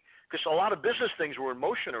insane because a lot of business things were in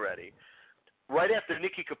motion already. Right after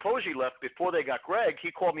Nicky Capozzi left, before they got Greg, he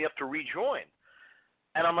called me up to rejoin.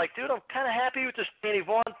 And I'm like, dude, I'm kind of happy with this Danny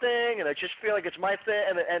Vaughan thing, and I just feel like it's my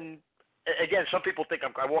thing. And again, some people think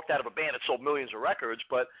I walked out of a band that sold millions of records,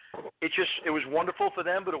 but it was wonderful for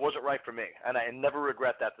them, but it wasn't right for me. And I never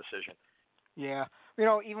regret that decision. Yeah. You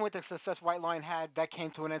know, even with the success White Line had, that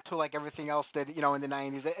came to an end too, like everything else did, you know, in the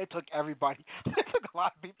 90s. It took everybody. It took a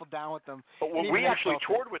lot of people down with them. But when we actually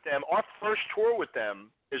toured with them, our first tour with them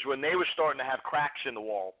is when they were starting to have cracks in the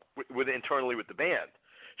wall internally with the band.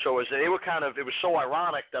 So as they were it was so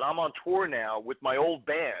ironic that I'm on tour now with my old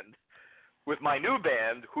band, with my new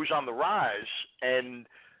band, who's on the rise, and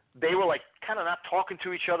they were like kind of not talking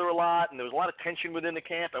to each other a lot, and there was a lot of tension within the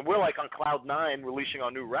camp, and we're like on cloud nine releasing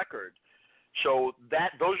our new record. So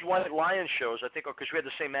those White Lion shows, I think, because we had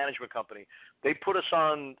the same management company, they put us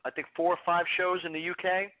on, I think, 4 or 5 shows in the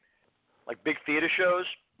UK, like big theater shows.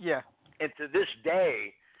 Yeah. And to this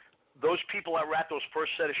day, those people that were at those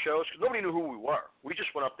first set of shows, because nobody knew who we were. We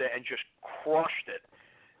just went up there and just crushed it.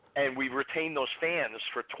 And we retained those fans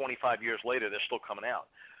for 25 years later. They're still coming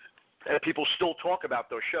out. And people still talk about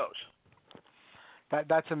those shows.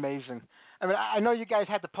 That's amazing. I mean, I know you guys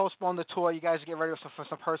had to postpone the tour. You guys get ready for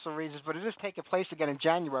some personal reasons, but it is taking place again in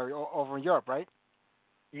January over in Europe, right?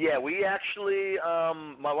 Yeah, we actually,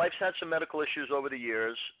 my wife's had some medical issues over the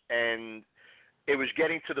years, and it was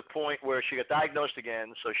getting to the point where she got diagnosed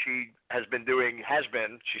again, so she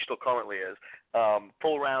she still currently is,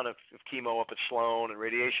 full round of chemo up at Sloan and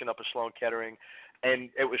radiation up at Sloan Kettering, and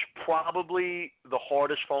it was probably the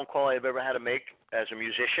hardest phone call I've ever had to make as a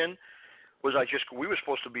musician. We were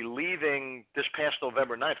supposed to be leaving this past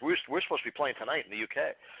November 9th. We're supposed to be playing tonight in the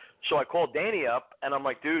UK. So I called Danny up, and I'm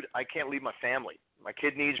like, dude, I can't leave my family. My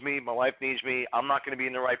kid needs me. My wife needs me. I'm not going to be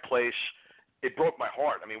in the right place. It broke my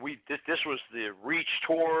heart. I mean, this was the Reach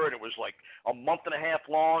tour, and it was like a month and a half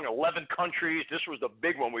long, 11 countries. This was the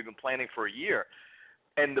big one we've been planning for a year.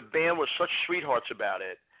 And the band was such sweethearts about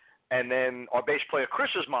it. And then our bass player,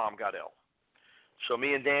 Chris's mom, got ill. So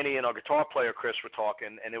me and Danny and our guitar player, Chris, were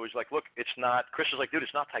talking, and it was like, look, it's not – Chris is like, dude,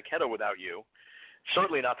 it's not Tyketto without you.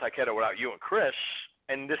 Certainly not Tyketto without you and Chris,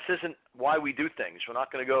 and this isn't why we do things. We're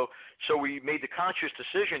not going to go – so we made the conscious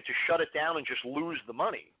decision to shut it down and just lose the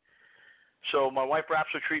money. So my wife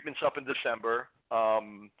wraps her treatments up in December,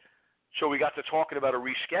 so we got to talking about a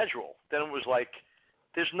reschedule. Then it was like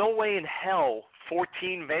there's no way in hell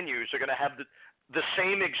 14 venues are going to have the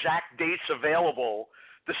same exact dates available,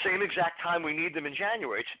 the same exact time we need them in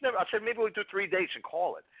January. I said maybe we'll do 3 dates and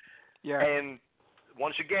call it. Yeah. And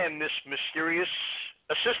once again, this mysterious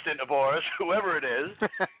assistant of ours, whoever it is,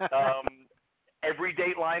 every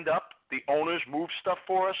date lined up. The owners moved stuff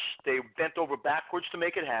for us. They bent over backwards to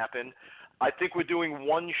make it happen. I think we're doing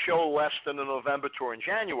one show less than the November tour in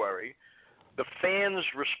January. The fans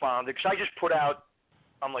responded because I just put out.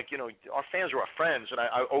 I'm like, our fans are our friends, and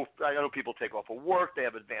I know people take off of work. They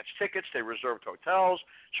have advanced tickets. They reserved hotels.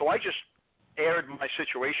 So I just aired my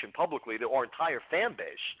situation publicly to our entire fan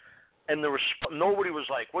base, and nobody was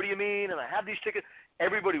like, "What do you mean?" And I have these tickets.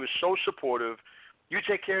 Everybody was so supportive. You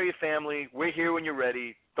take care of your family. We're here when you're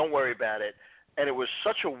ready. Don't worry about it. And it was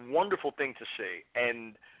such a wonderful thing to see.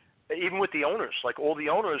 And even with the owners, like all the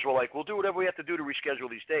owners were like, we'll do whatever we have to do to reschedule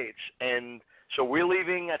these dates. And so we're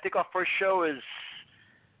leaving. I think our first show is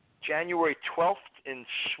January 12th in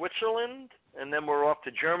Switzerland, and then we're off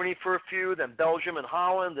to Germany for a few, then Belgium and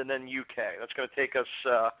Holland, and then UK. That's going to take us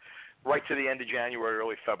right to the end of January,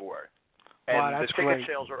 early February. And wow, that's the ticket great.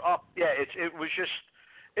 sales are up. Yeah, it's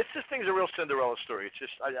this thing's a real Cinderella story. It's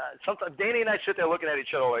just sometimes Danny and I sit there looking at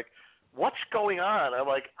each other like, what's going on? I'm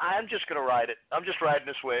like, I'm just going to ride it. I'm just riding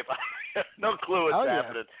this wave. I have no clue what's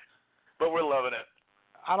happening, but we're loving it.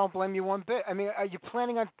 I don't blame you one bit. I mean, are you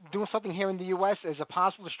planning on doing something here in the U.S.? Is it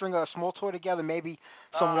possible to string a small tour together, maybe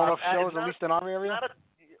some one-off shows, at least in our area?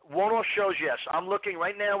 One-off shows, yes. I'm looking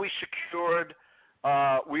right now. We secured.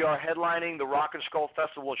 We are headlining the Rock and Skull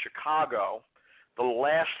Festival in Chicago the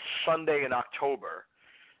last Sunday in October.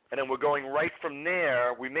 And then we're going right from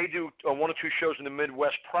there. We may do 1 or 2 shows in the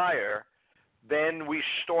Midwest prior. Then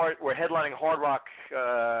we're headlining Hard Rock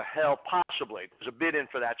Hell, possibly. There's a bid in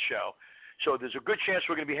for that show. So there's a good chance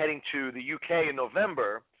we're going to be heading to the UK in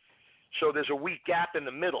November. So there's a week gap in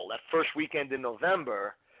the middle, that first weekend in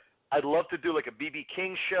November. I'd love to do like a B.B.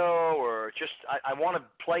 King show or just I want to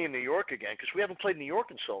play in New York again because we haven't played New York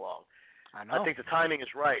in so long. I know. I think the timing is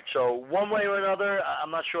right. So one way or another, I'm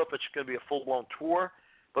not sure if it's going to be a full-blown tour,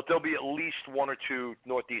 but there'll be at least 1 or 2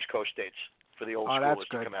 Northeast Coast dates for the old schoolers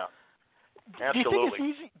to come out.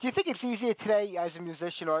 Absolutely. Do you think it's easier today as a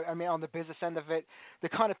musician, or I mean, on the business end of it, to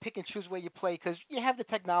kind of pick and choose where you play? Because you have the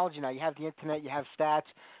technology now, you have the internet, you have stats.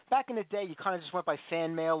 Back in the day, you kind of just went by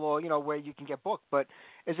fan mail or where you can get booked. But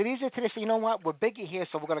is it easier today to say, you know what, we're bigger here,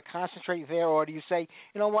 so we're going to concentrate there, or do you say,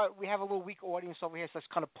 you know what, we have a little weak audience over here, so let's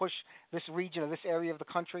kind of push this region or this area of the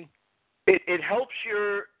country? It helps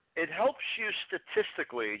you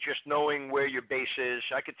statistically, just knowing where your base is.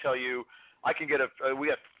 I could tell you. I can get we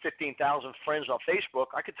have 15,000 friends on Facebook.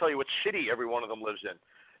 I could tell you what city every one of them lives in.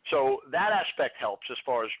 So that aspect helps as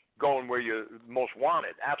far as going where you're most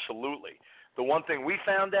wanted. Absolutely. The one thing we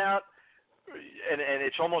found out, and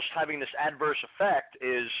it's almost having this adverse effect,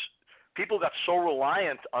 is people got so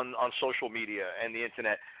reliant on social media and the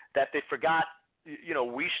internet that they forgot,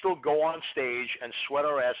 we still go on stage and sweat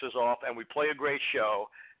our asses off and we play a great show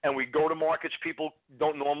and we go to markets people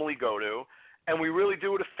don't normally go to. And we really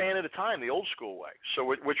do it a fan at a time, the old school way. So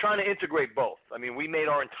we're trying to integrate both. I mean, we made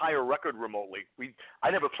our entire record remotely.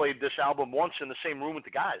 I never played this album once in the same room with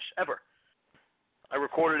the guys, ever. I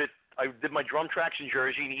recorded it. I did my drum tracks in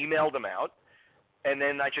Jersey and emailed them out. And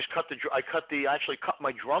then I just actually cut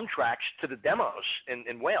my drum tracks to the demos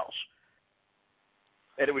in Wales.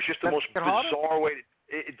 And it was just the most bizarre way.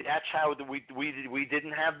 That's how we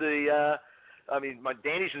didn't have the. My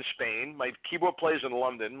Danny's in Spain, my keyboard player's in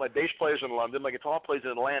London, my bass player's in London, my guitar player's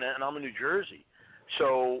in Atlanta, and I'm in New Jersey.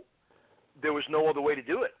 So there was no other way to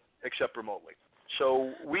do it except remotely.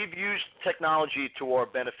 So we've used technology to our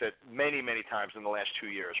benefit many, many times in the last 2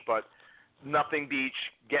 years, but nothing beats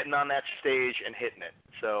getting on that stage and hitting it.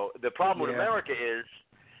 So the problem with America is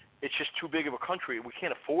it's just too big of a country. We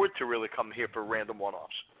can't afford to really come here for random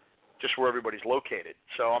one-offs. Just where everybody's located.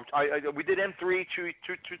 So we did M3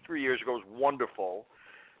 3 years ago. It was wonderful.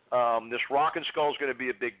 This Rock and Skull is going to be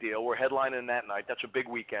a big deal. We're headlining that night. That's a big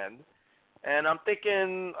weekend. And I'm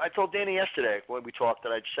thinking, I told Danny yesterday when we talked that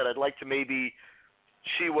I said I'd like to maybe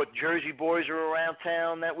see what Jersey boys are around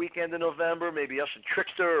town that weekend in November, maybe us and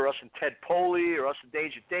Trickster or us and Ted Poley or us and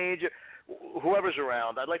Danger. Whoever's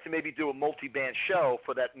around, I'd like to maybe do a multi-band show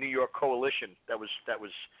for that New York coalition that was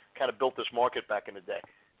kind of built this market back in the day.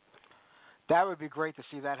 That would be great to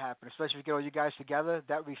see that happen, especially if you get all you guys together.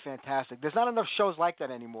 That would be fantastic. There's not enough shows like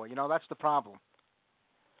that anymore. That's the problem.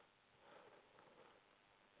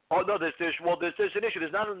 Oh no, there's an issue.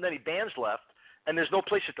 There's not many bands left, and there's no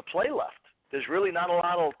places to play left. There's really not a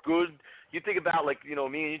lot of good. You think about me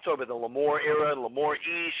and you talk about the Lemoore era, and Lemoore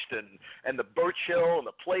East, and the Birch Hill, and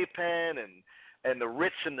the Playpen, and and the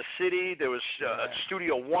Ritz in the city. There was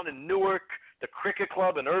Studio One in Newark, the Cricket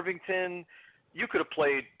Club in Irvington. You could have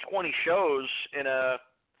played 20 shows in a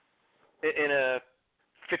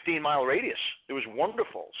 15-mile radius. It was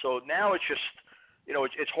wonderful. So now it's just,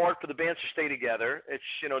 it's hard for the bands to stay together. It's,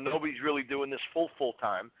 nobody's really doing this full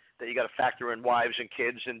time. That you got to factor in wives and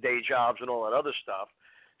kids and day jobs and all that other stuff.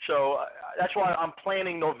 So that's why I'm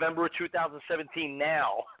planning November 2017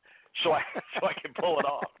 now, so I can pull it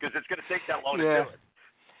off, because it's going to take that long to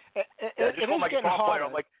do it. I just told my guitar player,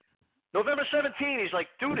 I'm like, November 17. He's like,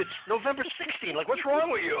 dude, it's November 16. Like, what's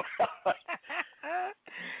wrong with you?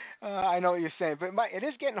 I know what you're saying, but it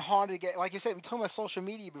is getting harder to get. Like you said, we talked about social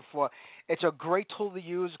media before. It's a great tool to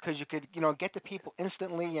use because you could, get to people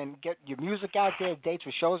instantly and get your music out there, dates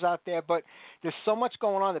for shows out there. But there's so much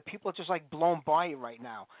going on that people are just like blown by it right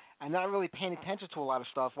now and not really paying attention to a lot of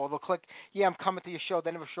stuff. Or they'll click, I'm coming to your show.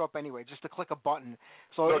 They never show up anyway, just to click a button.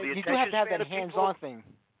 So you do have to have that hands-on thing.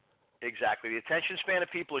 Exactly. The attention span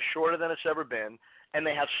of people is shorter than it's ever been, and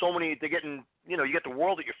they have so many. They're getting, you get the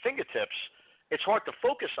world at your fingertips. It's hard to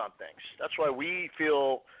focus on things. That's why we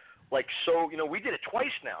feel like we did it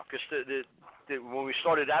twice now, because when we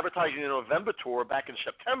started advertising the November tour back in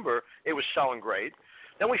September, it was selling great.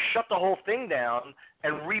 Then we shut the whole thing down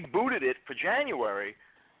and rebooted it for January,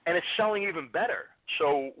 and it's selling even better.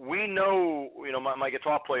 So we know, my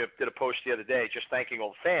guitar player did a post the other day just thanking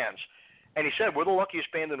all the fans, and he said, we're the luckiest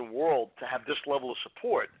band in the world to have this level of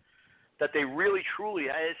support, that they really, truly,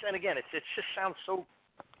 and again, it just sounds so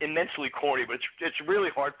immensely corny, but it's really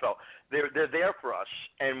heartfelt. They're there for us,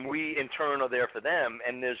 and we in turn are there for them.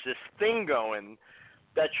 And there's this thing going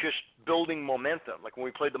that's just building momentum. Like when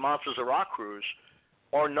we played the Monsters of Rock cruise,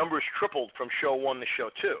 our numbers tripled from show 1 to show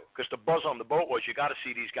 2, because the buzz on the boat was, you got to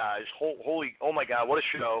see these guys. Holy, oh my God, what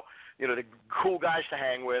a show! The cool guys to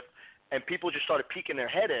hang with, and people just started peeking their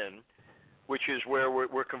head in, which is where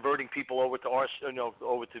we're converting people over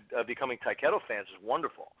to becoming Tyketto fans. Is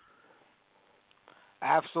wonderful.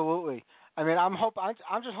 Absolutely. I mean, I'm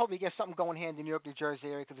just hoping you get something going here in the New York, New Jersey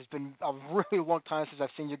area, because it's been a really long time since I've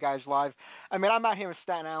seen you guys live. I mean, I'm out here in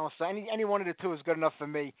Staten Island, so any one of the two is good enough for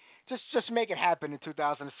me. Just make it happen in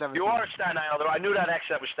 2017. You are Staten Island, though. I knew that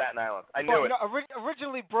accent was Staten Island. I knew it.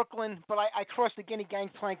 Originally Brooklyn, but I crossed the Guinea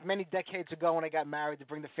Gangplank many decades ago when I got married to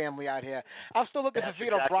bring the family out here. I'm still looking for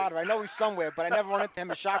Vito Bratta. I know he's somewhere, but I never run into him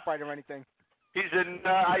in ShopRite or anything. He's in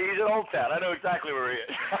Old Town. I know exactly where he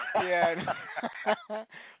is. Yeah.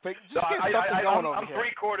 But just get something going over here.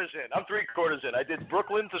 I'm three-quarters in. I did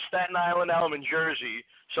Brooklyn to Staten Island. Now I'm in Jersey.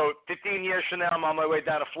 So 15 years from now, I'm on my way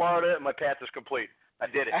down to Florida, and my path is complete. I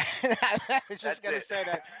did it. I was just going to say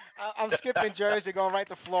that. I'm skipping Jersey, going right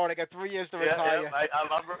to Florida. I got 3 years to retire. Yeah, I'm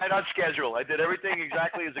right on schedule. I did everything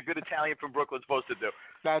exactly as a good Italian from Brooklyn's supposed to do.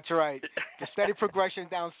 That's right. The steady progression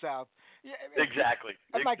down south. Yeah, exactly.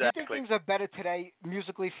 Mike, do you think things are better today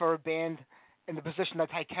musically for a band in the position that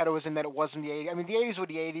Tyketto is in than it was in the 80s? I mean, the 80s were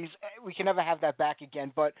the 80s. We can never have that back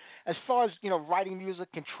again. But as far as, writing music,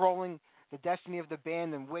 controlling the destiny of the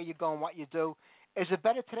band and where you go and what you do, is it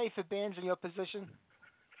better today for bands in your position?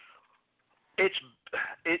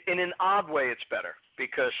 In an odd way, it's better,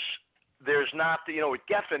 because there's not, with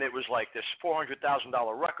Geffen, it was like this $400,000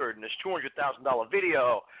 record and this $200,000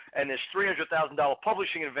 video and this $300,000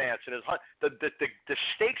 publishing advance, and the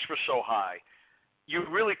stakes were so high, you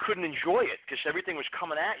really couldn't enjoy it because everything was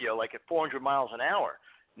coming at you like at 400 miles an hour.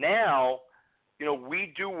 Now,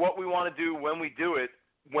 we do what we want to do when we do it,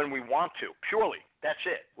 when we want to, purely. That's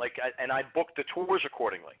it. And I book the tours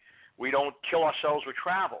accordingly. We don't kill ourselves with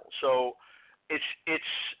travel. So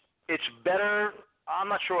it's better. I'm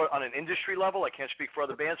not sure on an industry level. I can't speak for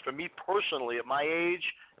other bands. For me personally, at my age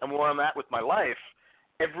and where I'm at with my life,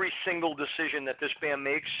 every single decision that this band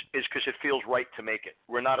makes is because it feels right to make it.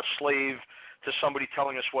 We're not a slave to somebody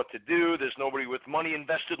telling us what to do. There's nobody with money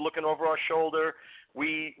invested looking over our shoulder.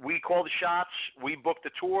 We call the shots. We book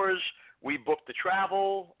the tours. We book the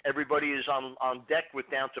travel. Everybody is on deck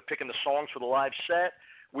down to picking the songs for the live set.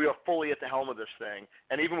 We are fully at the helm of this thing.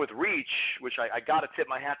 And even with Reach, which I got to tip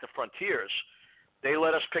my hat to Frontiers, they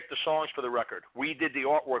let us pick the songs for the record. We did the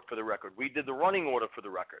artwork for the record. We did the running order for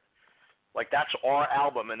the record. That's our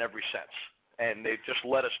album in every sense. And they just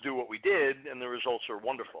let us do what we did, and the results are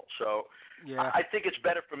wonderful. So yeah. I think it's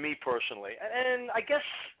better for me personally. And I guess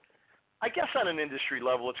on an industry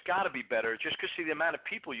level, it's got to be better just because of the amount of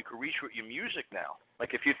people you can reach with your music now.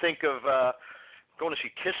 Like if you think of going to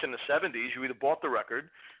see Kiss in the 70s, you either bought the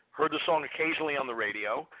record, heard the song occasionally on the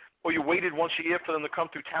radio, or you waited once a year for them to come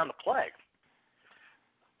through town to play.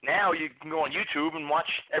 Now you can go on YouTube and watch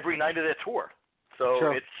every night of their tour. So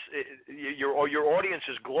sure. Your audience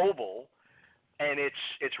is global, and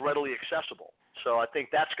it's readily accessible. So I think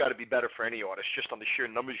that's got to be better for any artist, just on the sheer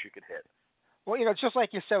numbers you could hit. Well, just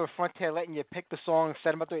like you said with Frontier letting you pick the song and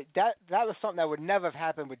set them up, that was something that would never have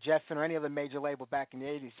happened with Geffen or any other major label back in the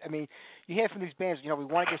 80s. I mean, you hear from these bands, we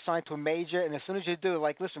want to get signed to a major, and as soon as you do,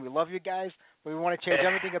 like, listen, we love you guys, but we want to change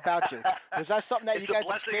everything about you. Was that something that you guys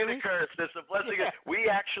experienced? It's a blessing and a curse. We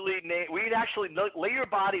actually Lay Your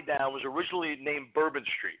Body Down was originally named Bourbon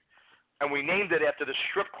Street, and we named it after the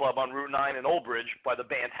strip club on Route 9 in Old Bridge by the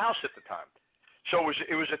band House at the time. So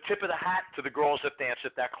it was a tip of the hat to the girls that danced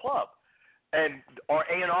at that club. And our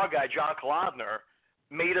A&R guy, John Kolodner,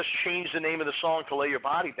 made us change the name of the song to Lay Your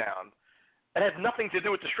Body Down. It had nothing to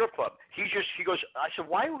do with the strip club. He goes, I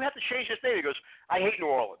said, why do we have to change this name? He goes, I hate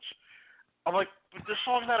New Orleans. I'm like, this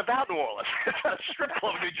song's not about New Orleans. It's a strip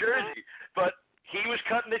club in New Jersey. But he was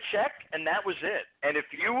cutting the check, and that was it. And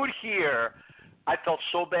if you would hear, I felt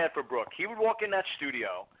so bad for Brooke. He would walk in that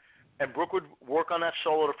studio, and Brooke would work on that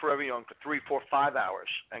solo to Forever Young for 3, 4, 5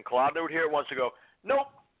 hours. And Kolodner would hear it once and go,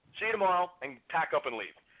 nope. See you tomorrow, and pack up and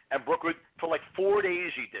leave. And Brooke would, for like 4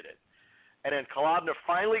 days, he did it. And then Kolodner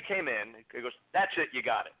finally came in. He goes, that's it, you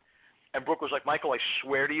got it. And Brooke was like, Michael, I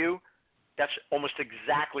swear to you, that's almost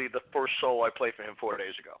exactly the first solo I played for him 4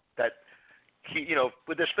 days ago. That he,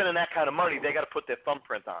 when they're spending that kind of money, they got to put their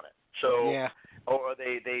thumbprint on it. So, yeah. Or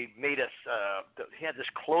they made us. He had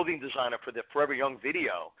this clothing designer for the Forever Young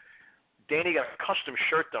video. Danny got a custom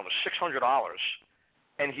shirt done with $600,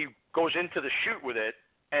 and he goes into the shoot with it.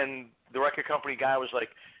 And the record company guy was like,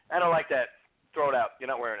 I don't like that. Throw it out. You're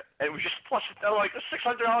not wearing it. And it was just plus like a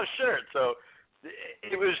 $600 shirt. So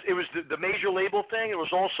it was the major label thing. It was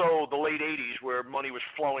also the late 80s where money was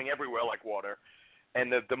flowing everywhere like water. And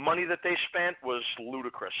the money that they spent was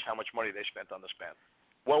ludicrous, how much money they spent on this band.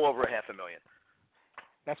 Well over $500,000.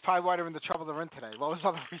 That's probably why they're in the trouble they're in today. Well, there's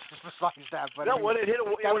other reasons besides that. But no, when it hit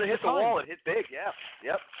the wall, it hit big. Yeah.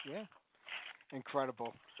 Yep. Yeah.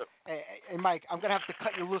 Incredible. Hey, Mike, I'm going to have to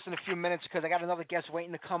cut you loose in a few minutes because I got another guest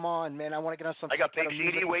waiting to come on, man. I want to get on some. I got Big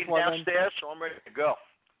CD waiting downstairs, so I'm ready to go.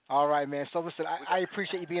 All right, man. So listen, I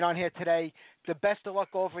appreciate you being on here today. The best of luck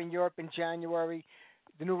over in Europe in January.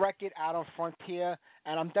 The new record out on Frontier,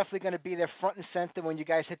 and I'm definitely going to be there front and center when you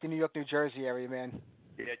guys hit the New York, New Jersey area, man.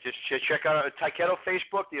 Yeah, just check out Tyketto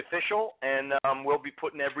Facebook, the official, and we'll be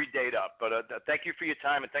putting every date up. But thank you for your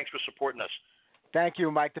time, and thanks for supporting us. Thank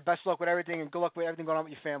you, Mike. The best luck with everything, and good luck with everything going on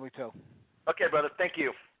with your family, too. Okay, brother. Thank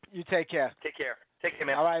you. You take care. Take care. Take care,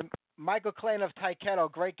 man. All right. Michael Clayton of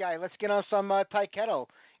Tyketto, great guy. Let's get on some Tyketto.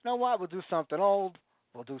 You know what? We'll do something old.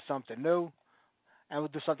 We'll do something new. And we'll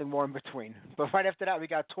do something more in between. But right after that, we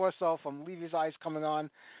got Torso from Levy's Eyes coming on.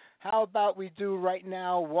 How about we do right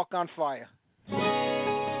now Walk on Fire?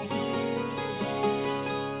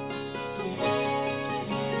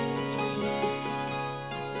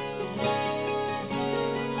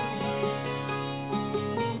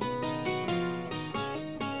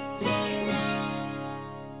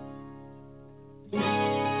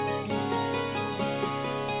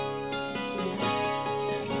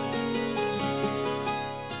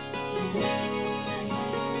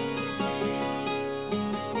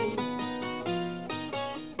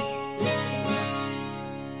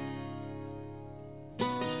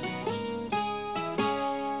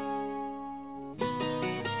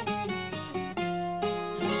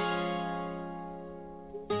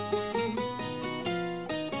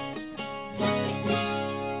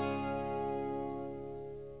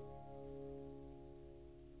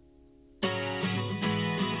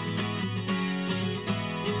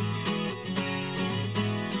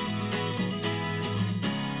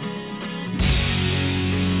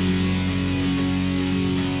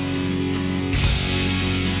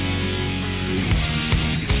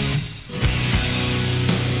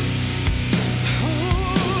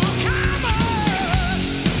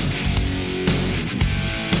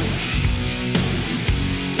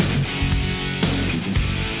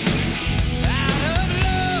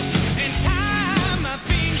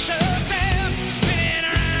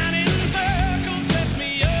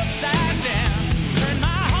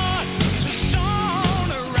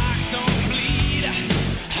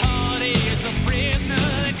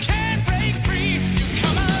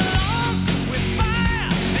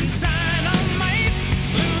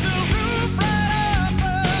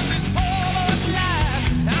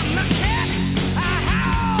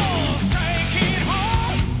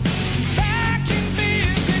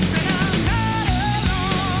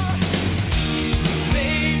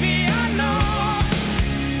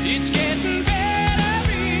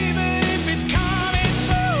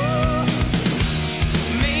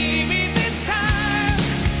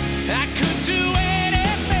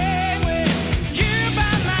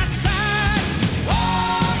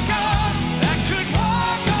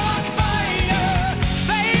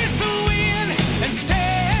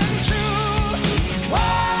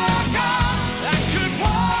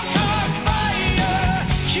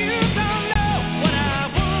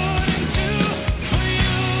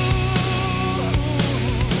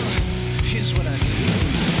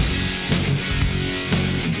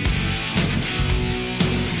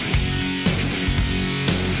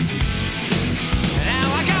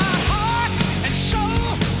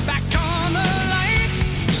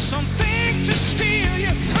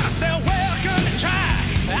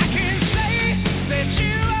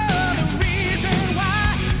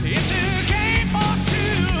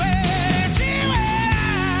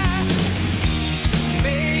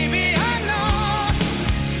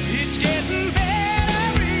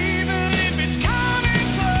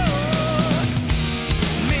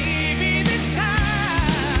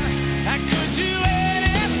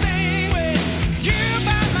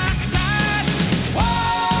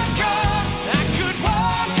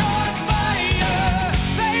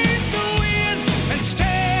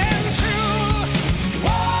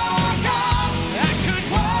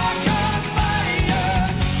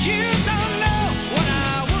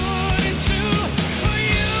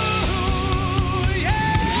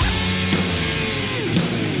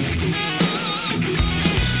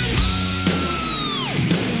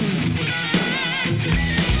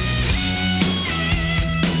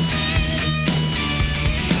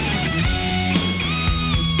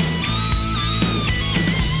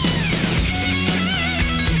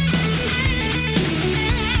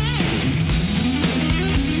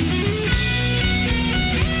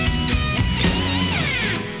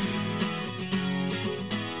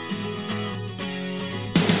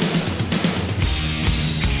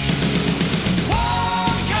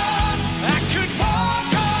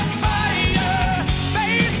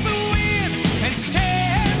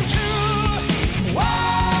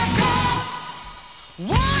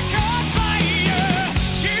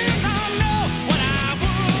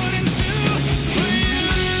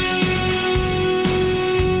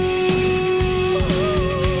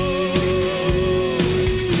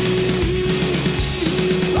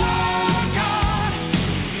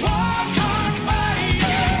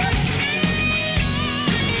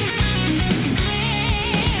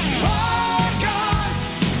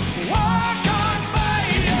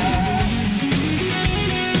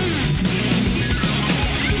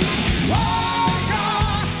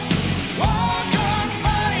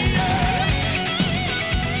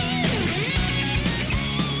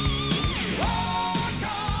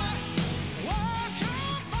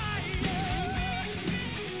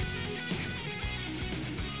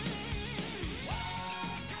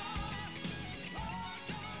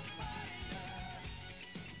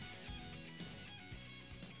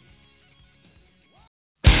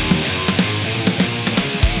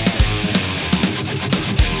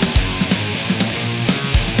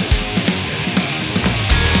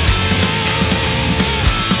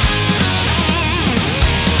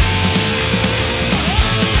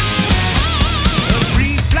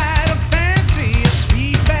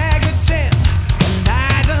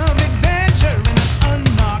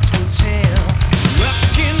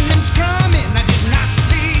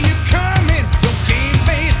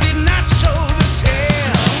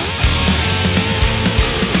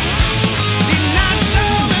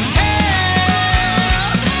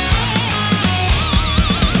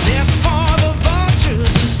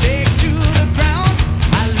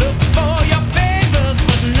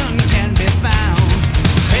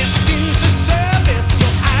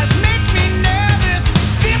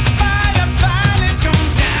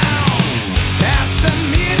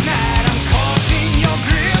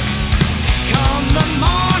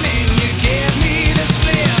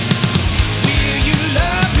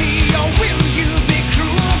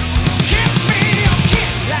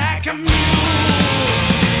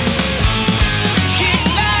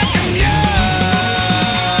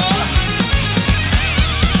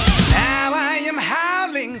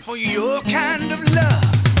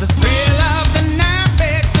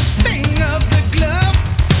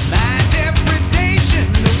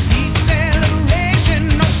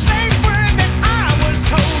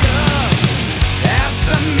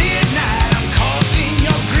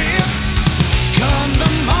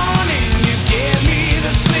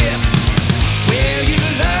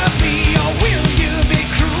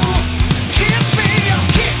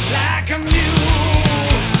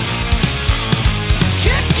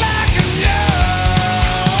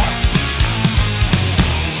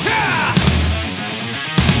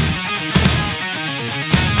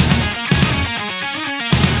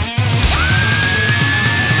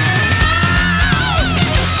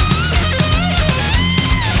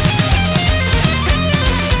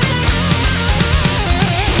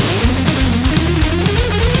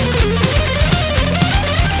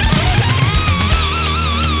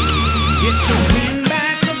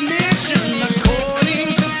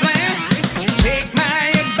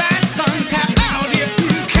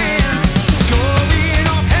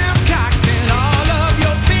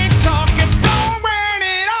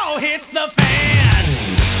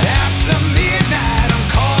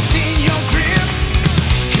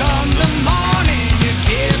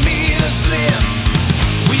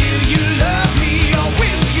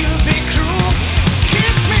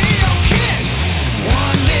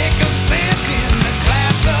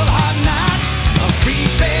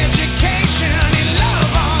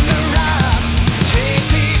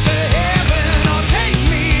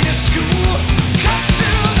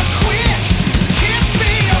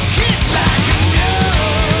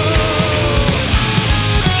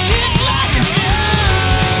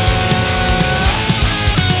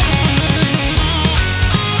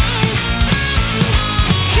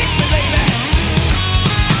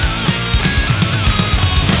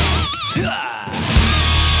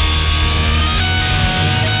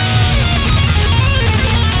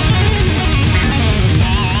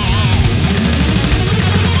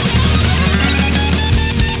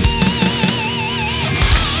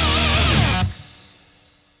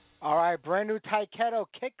 All right, brand new Tyketto,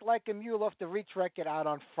 Kick Like a Mule off the Reach record out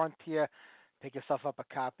on Frontier. Pick yourself up a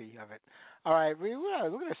copy of it. All right,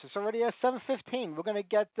 look at this. It's already at 7:15. We're going to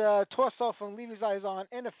get Torso from Levy's Eyes on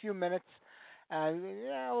in a few minutes. And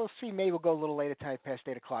we'll see. Maybe we'll go a little later tonight, past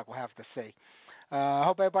 8 o'clock. We'll have to see. I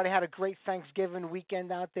hope everybody had a great Thanksgiving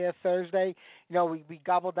weekend out there Thursday. We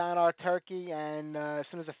gobbled down our turkey, and as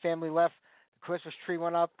soon as the family left, the Christmas tree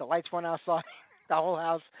went up, the lights went outside, the whole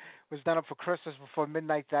house was done up for Christmas before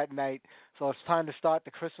midnight that night. So it's time to start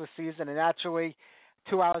the Christmas season. And actually,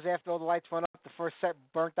 2 hours after all the lights went up, the first set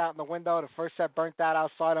burnt out in the window, the first set burnt out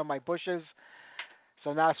outside on my bushes.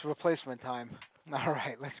 So now it's replacement time. All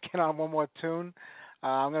right, let's get on one more tune.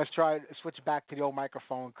 I'm going to try to switch back to the old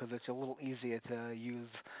microphone because it's a little easier to use.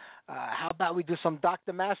 How about we do some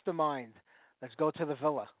Dr. Mastermind? Let's go to the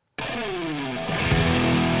villa.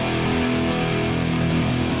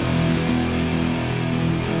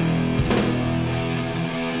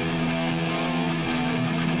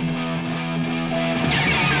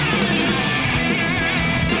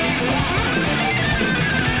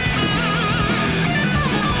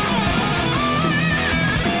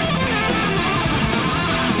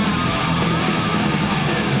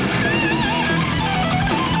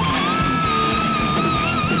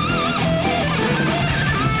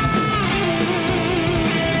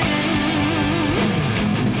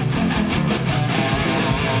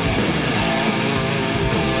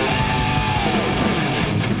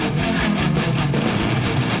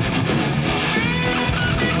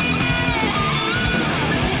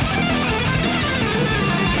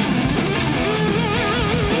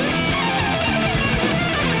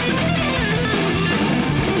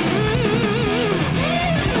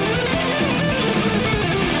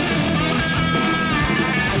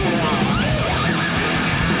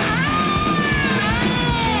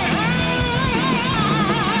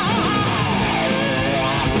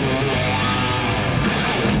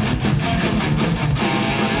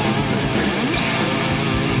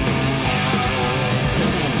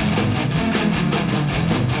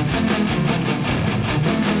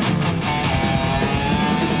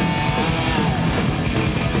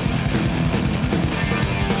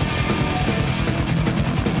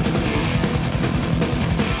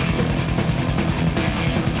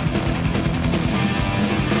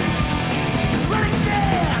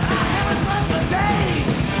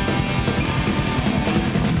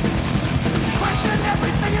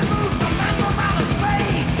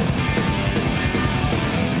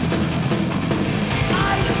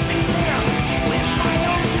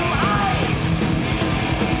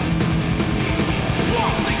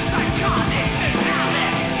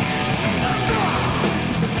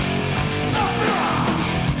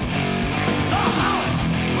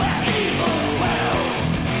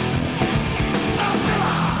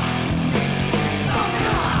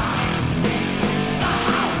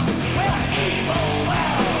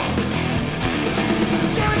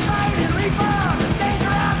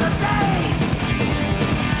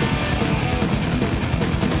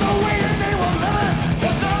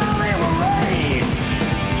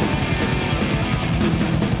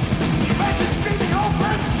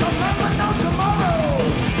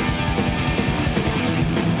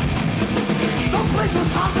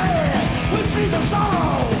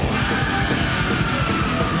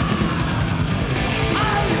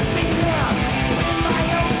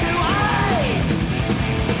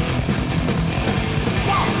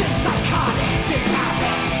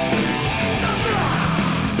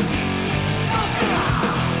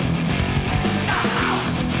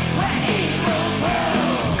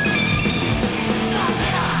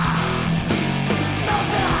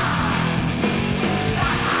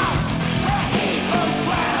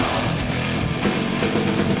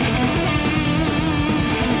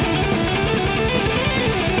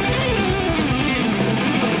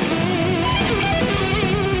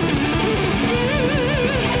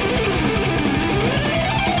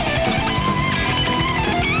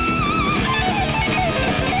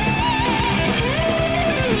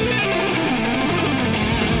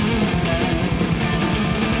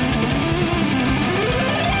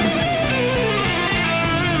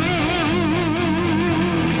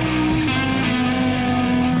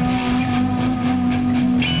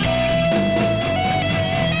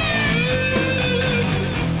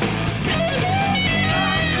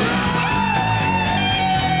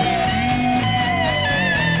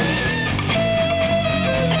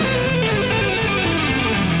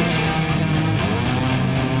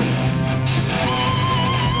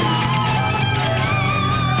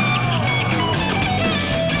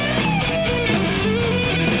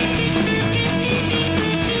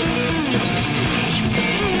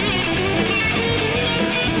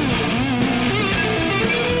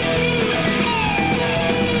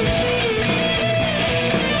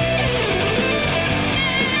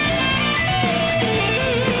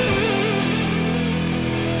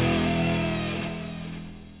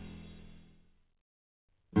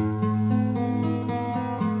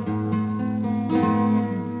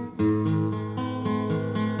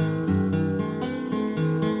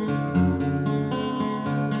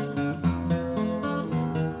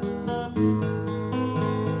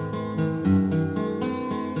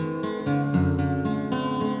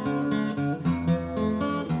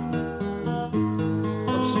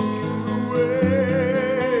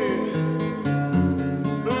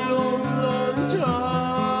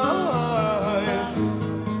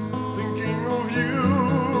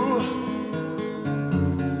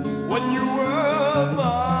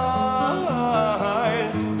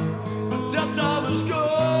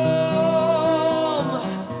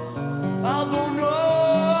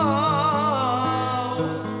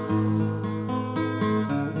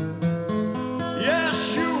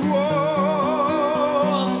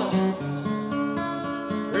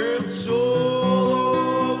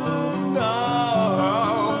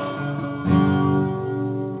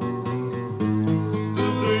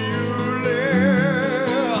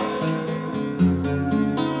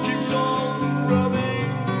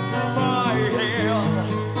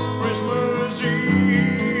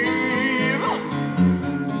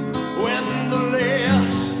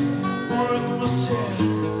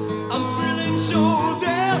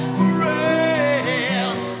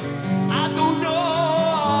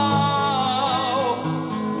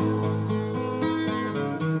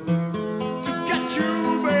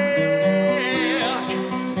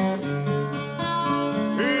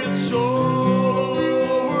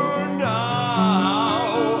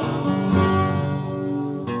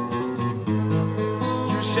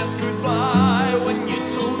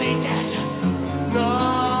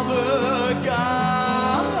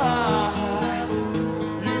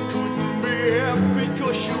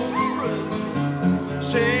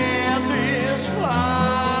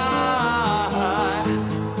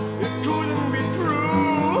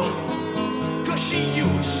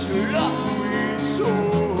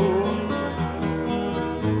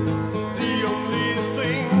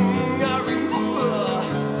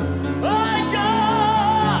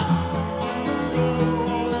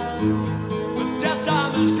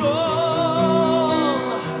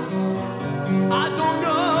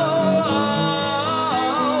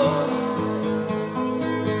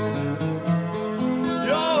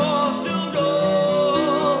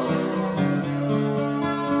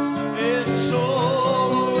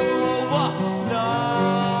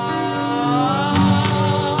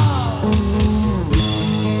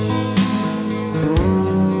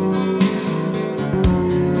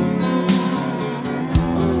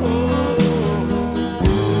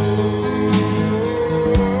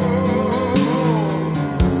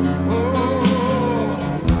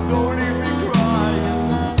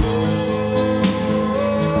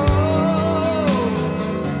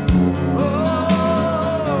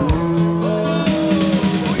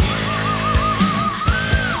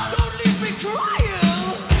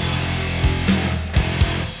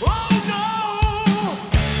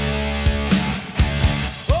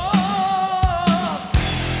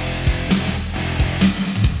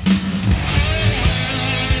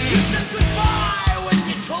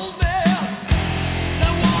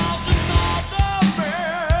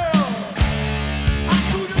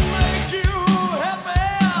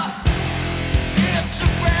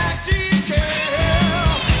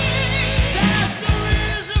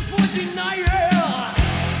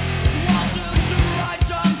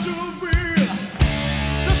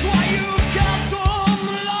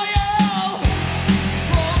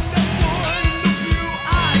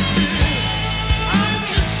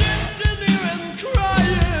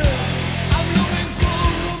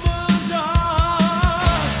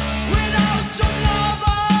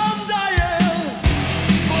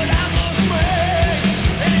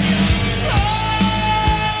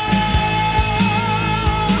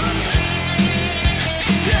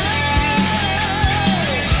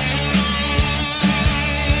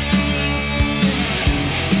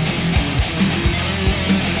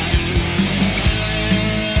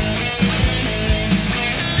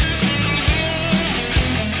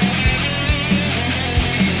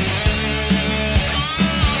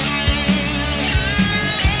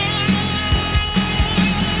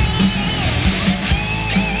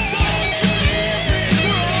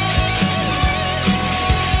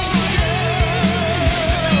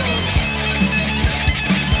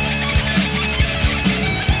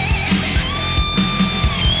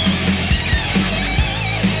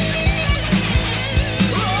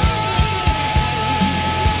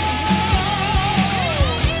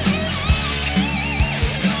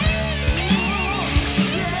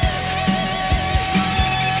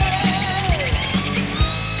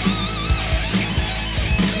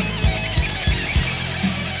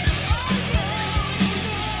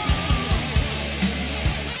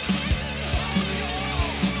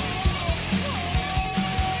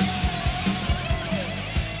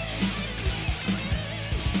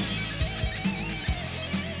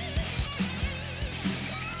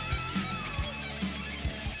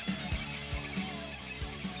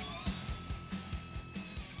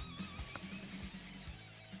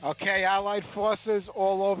 Okay, Allied forces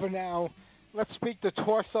all over now. Let's speak to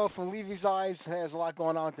Torso from Levy's Eyes. There's a lot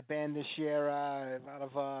going on with the band this year. A lot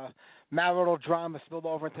of marital drama spilled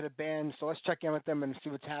over into the band. So let's check in with them and see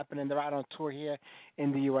what's happening. They're out on tour here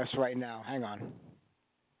in the U.S. right now. Hang on.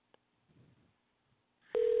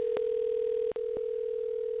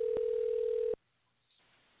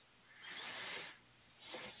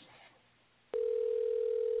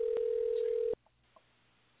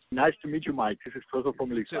 Nice to meet you, Mike. This is Torso from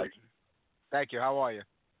Levy's Eyes. Thank you. How are you?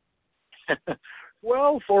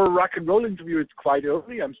 Well, for a rock and roll interview, it's quite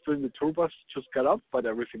early. I'm still in the tour bus, just got up, but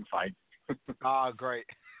everything's fine. Oh, great.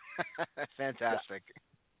 Fantastic.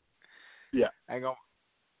 Yeah. Hang on.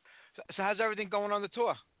 So how's everything going on the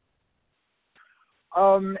tour?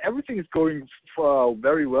 Everything is going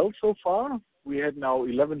very well so far. We had now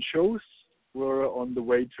 11 shows. We're on the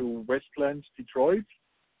way to Westland, Detroit.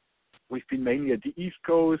 We've been mainly at the East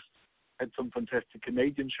Coast, had some fantastic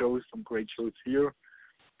Canadian shows, some great shows here.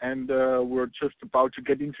 And we're just about to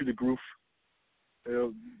get into the groove.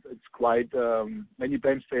 It's quite, many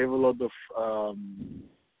bands, they have a lot of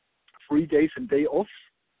free days and day off.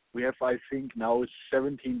 We have, I think, now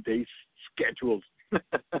 17 days scheduled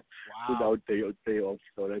without day off.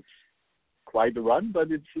 So that's quite a run,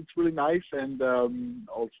 but it's really nice. And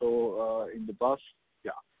also in the bus,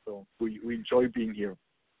 yeah, so we enjoy being here.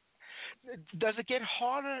 Does it get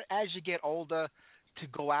harder as you get older to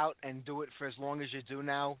go out and do it for as long as you do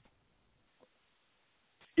now?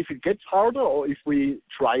 If it gets harder or if we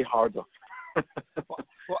try harder?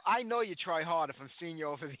 well, I know you try hard if I'm seeing you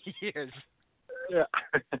over the years. Yeah.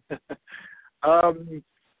 I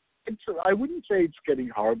wouldn't say it's getting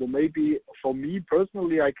harder. Maybe for me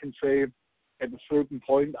personally, I can say at a certain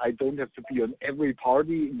point, I don't have to be on every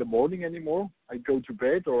party in the morning anymore. I go to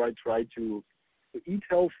bed or I try to eat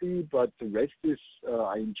healthy, but the rest is,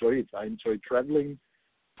 I enjoy it. I enjoy traveling.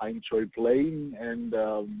 I enjoy playing, and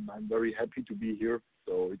I'm very happy to be here.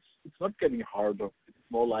 So it's not getting harder. It's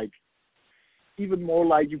more like, even more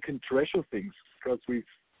like you can treasure things, because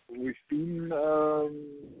we've been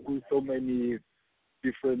through so many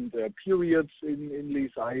different periods in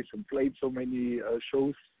Lee's Eyes and played so many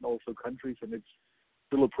shows in also countries, and it's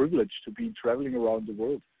still a privilege to be traveling around the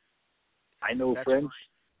world. I know friends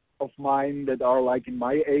of mine that are like in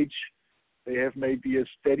my age. They have maybe a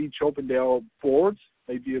steady job and they are bored,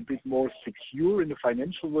 maybe a bit more secure in a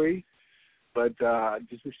financial way, but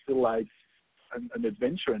this is still like an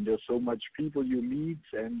adventure, and there's so much people you meet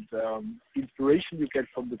and inspiration you get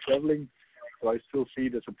from the traveling. So I still see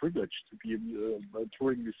it as a privilege to be a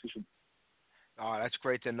touring musician. Oh, that's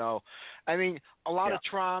great to know. I mean, a lot of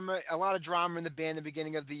drama in the band at the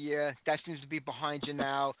beginning of the year. That seems to be behind you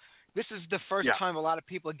now. This is the first time a lot of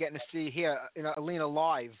people are getting to see Alina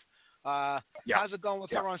live. How's it going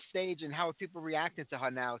with her on stage, and how are people reacting to her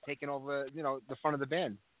now, taking over, the front of the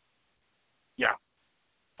band? Yeah.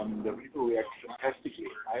 The people react fantastically.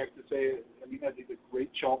 I have to say, Alina did a great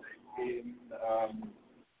job in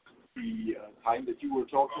the time that you were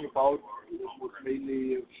talking about. It was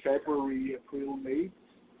mainly February, April, May.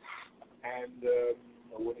 And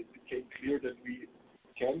when it became clear that we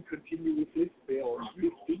can continue with this, they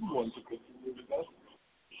didn't want to continue with us.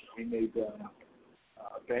 We made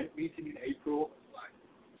a band meeting in April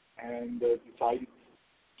and decided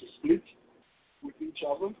to split with each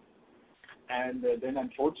other. And then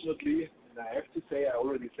unfortunately, and I have to say, I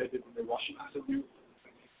already said it in the Russian interview,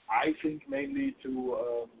 I think mainly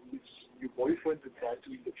to his new boyfriend that tried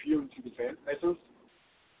to interfere into the band matters.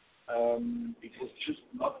 It was just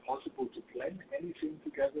not possible to plan anything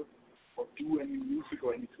together or do any music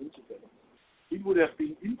or any tour together. It would have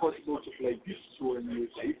been impossible to play this tour in the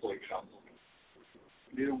USA, for example.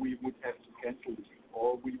 Here we would have to cancel it,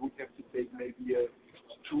 or we would have to take maybe a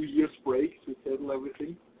 2 years break to settle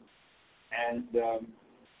everything. And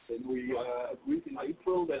then we agreed in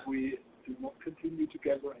April that we do not continue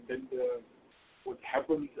together. And then what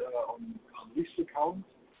happened on this account,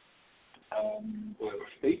 the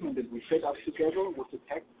statement that we set up together was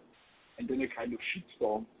attacked, and then a kind of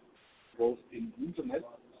shitstorm was in the internet.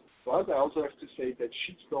 But I also have to say that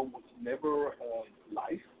shitstorm was never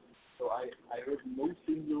live. So I heard no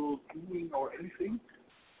single doing or anything.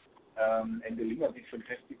 And Alina did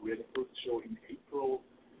fantastic. We had a first show in April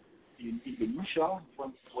in Indonesia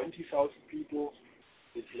from 20,000 people.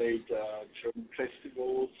 They played German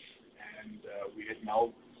festivals, and we had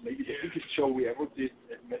now maybe the biggest show we ever did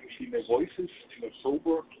at Metal Female Voices in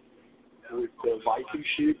October with the Viking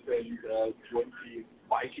ship and 20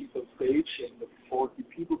 Vikings on stage and a 40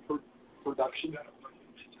 people production.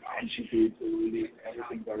 And she did really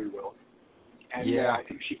everything very well. And I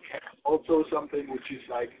think she kept also something which is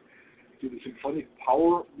like to the symphonic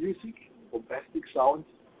power music.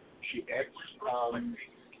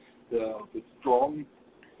 the strong,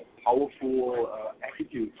 powerful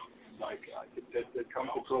attitude. Like I think that comes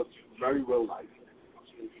across very well live.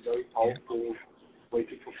 It's a very powerful way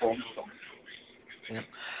to perform songs. Yeah.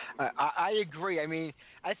 I agree. I mean,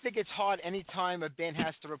 I think it's hard anytime a band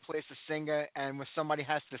has to replace a singer and when somebody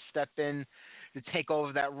has to step in to take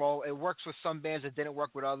over that role. It works with some bands, it didn't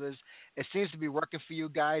work with others. It seems to be working for you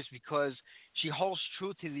guys because she holds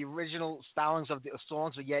true to the original stylings of the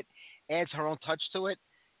songs, but yet adds her own touch to it.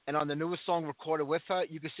 And on the newest song recorded with her,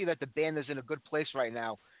 you can see that the band is in a good place right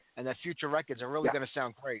now and that future records are really going to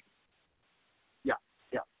sound great.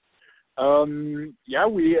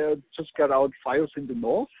 We just got out Fires in the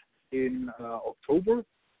North in October,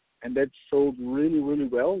 and that sold really, really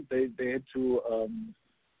well. They had to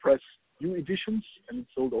press new editions, and it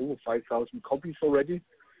sold over 5,000 copies already.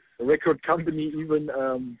 The record company even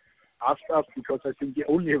asked us, because I think the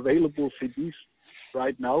only available CDs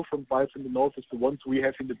right now from Fires in the North is the ones we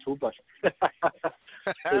have in the tour bus.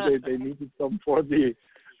 So they needed some for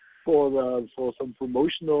some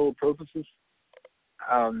promotional purposes.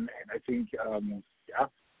 And I think,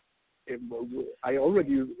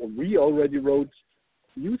 we already wrote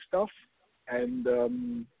new stuff, and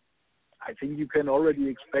I think you can already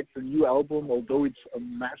expect a new album, although it's a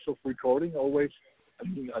massive recording always. I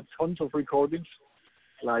mean, tons of recordings,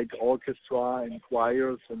 like orchestra and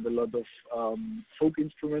choirs and a lot of folk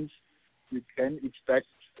instruments. You can expect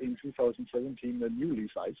in 2017 a new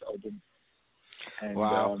Leaf Eyes album. And,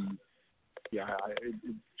 wow.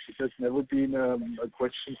 It has never been a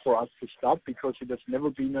question for us to stop, because it has never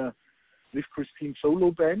been a Liv Christine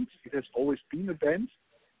solo band. It has always been a band,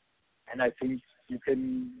 and I think you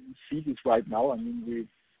can see this right now. I mean,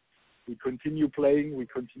 we continue playing, we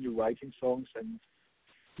continue writing songs, and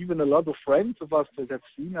even a lot of friends of us that have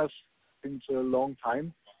seen us since a long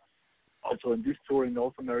time, also in this tour in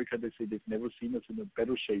North America, they say they've never seen us in a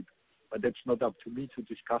better shape. But that's not up to me to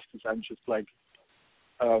discuss this. I'm just like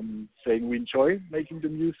saying we enjoy making the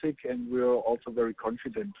music, and we're also very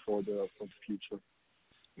confident for the future.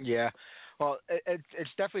 Yeah, well, it's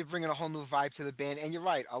definitely bringing a whole new vibe to the band. And you're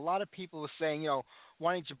right, a lot of people are saying,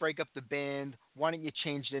 why don't you break up the band? Why don't you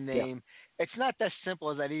change the name? Yeah. It's not that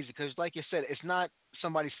simple as that easy, because like you said, it's not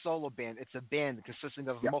somebody's solo band. It's a band consisting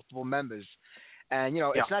of multiple members. And,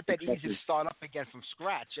 it's not that easy to start up again from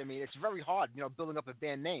scratch. I mean, it's very hard, building up a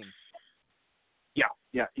band name.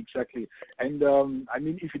 Yeah, exactly. And I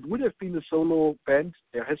mean, if it would have been a solo band,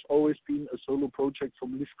 there has always been a solo project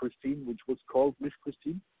from Liv Christine, which was called Liv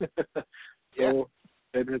Christine. So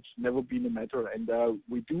that has never been a matter. And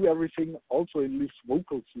we do everything also in Liv's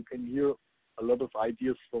vocals. You can hear a lot of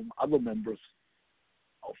ideas from other members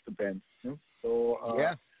of the band. So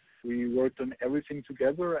we worked on everything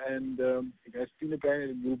together, and it has been a band,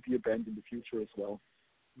 and it will be a band in the future as well.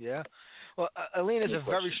 Yeah. Well, Alina is a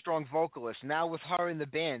very strong vocalist. Now with her in the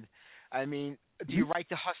band, I mean, do you write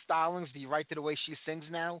to her stylings? Do you write to the way she sings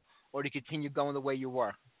now? Or do you continue going the way you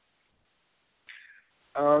were?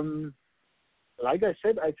 Like I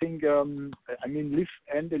said, I think, Liv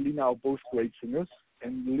and Alina are both great singers.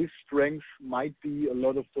 And Liv's strength might be a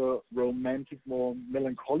lot of the romantic, more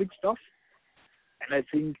melancholic stuff. And I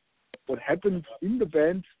think what happened in the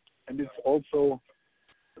band, and it's also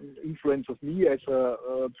influence of me as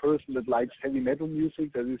a person that likes heavy metal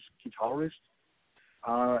music, that is guitarist,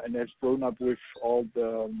 and has grown up with all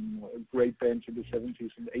the great bands in the 70s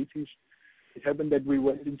and 80s. It happened that we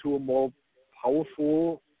went into a more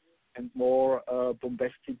powerful and more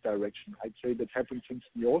bombastic direction. I'd say that happened since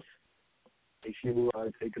North. If you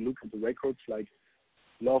take a look at the records, like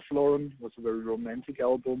Love Lauren was a very romantic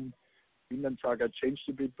album. Vinland Saga changed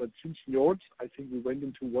a bit, but since North, I think we went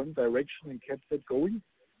into one direction and kept that going,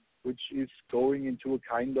 which is going into a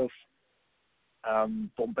kind of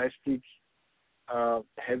bombastic,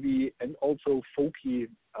 heavy, and also folky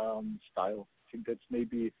style. I think that's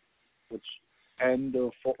maybe which. And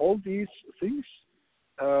for all these things,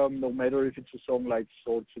 no matter if it's a song like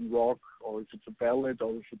Swords and Rock, or if it's a ballad,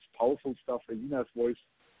 or if it's powerful stuff, Alina's voice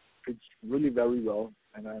fits really very well.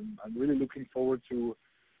 And I'm really looking forward to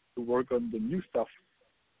work on the new stuff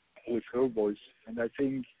with her voice. And I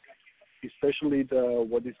think especially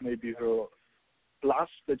what is maybe her plus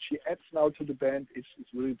that she adds now to the band is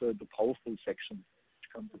really the powerful section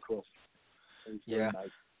which comes across. It's very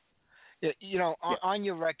nice. Yeah, on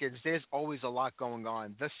your records, there's always a lot going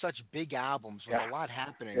on. There's such big albums with a lot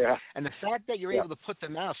happening. Yeah. And the fact that you're able to put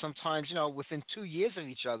them out sometimes, within 2 years of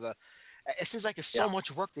each other, it seems like it's so much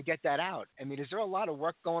work to get that out. I mean, is there a lot of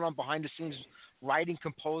work going on behind the scenes, writing,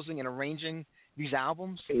 composing, and arranging these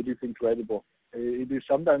albums? It is incredible. It is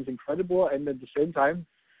sometimes incredible, and at the same time,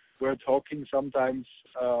 we're talking sometimes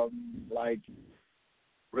like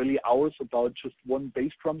really hours about just one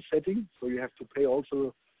bass drum setting. So you have to pay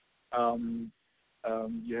also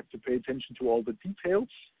you have to pay attention to all the details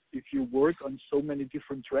if you work on so many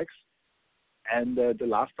different tracks. And the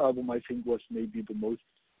last album, I think, was maybe the most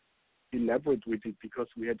elaborate with it, because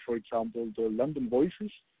we had, for example, the London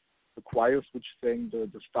Voices, the choirs which sang the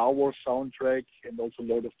Star Wars soundtrack and also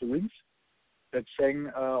Lord of the Rings that sang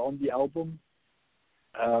on the album.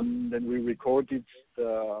 Then we recorded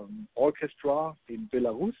the orchestra in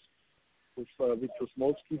Belarus with Viktor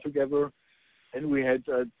Smolsky together. And we had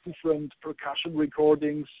different percussion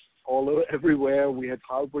recordings everywhere. We had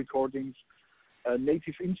harp recordings,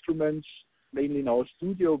 native instruments, mainly in our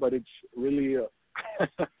studio, but it's really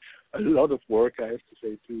a lot of work, I have to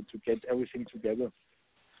say, to get everything together.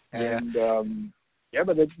 Yeah. And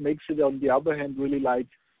but that makes it, on the other hand, really like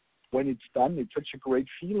when it's done, it's such a great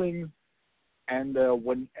feeling. And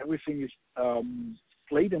when everything is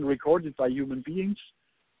played and recorded by human beings,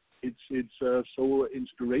 it's so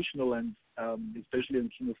inspirational. And especially in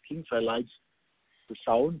King of Kings, I like the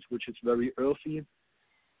sound, which is very earthy.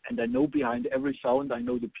 And I know behind every sound, I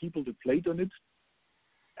know the people that played on it.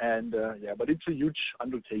 And but it's a huge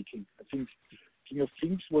undertaking. I think King of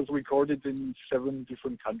Kings was recorded in 7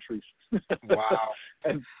 different countries. Wow.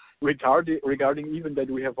 And regarding even that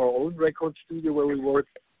we have our own record studio where we work,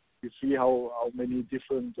 you see how many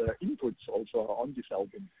different inputs also are on this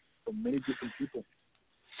album from many different people.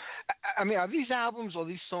 I mean, are these albums or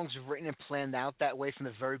these songs written and planned out that way from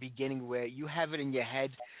the very beginning, where you have it in your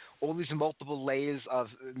head, all these multiple layers of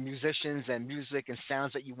musicians and music and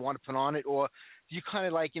sounds that you want to put on it? Or do you kind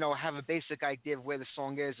of like, have a basic idea of where the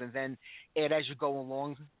song is and then add as you go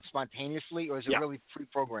along spontaneously, or is it really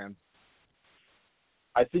pre-programmed?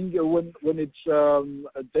 I think when it's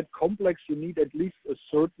that complex, you need at least a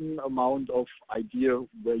certain amount of idea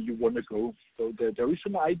where you want to go. So there is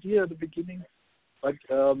an idea at the beginning, but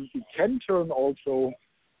it can turn also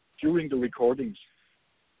during the recordings,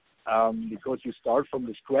 because you start from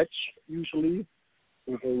the scratch usually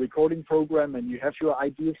with a recording program, and you have your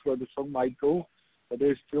ideas where the song might go, but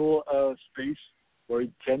there's still a space where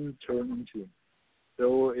it can turn into.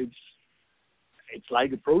 So it's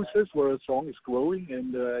like a process where a song is growing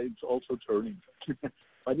and it's also turning.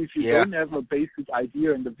 But if you don't have a basic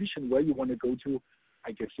idea and a vision where you want to go to,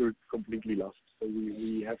 I guess you're completely lost. So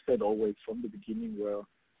we have that always from the beginning where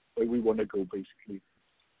we want to go, basically.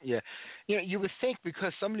 Yeah. You would think,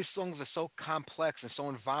 because some of these songs are so complex and so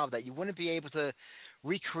involved, that you wouldn't be able to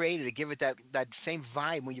recreate it or give it that same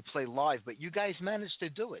vibe when you play live. But you guys managed to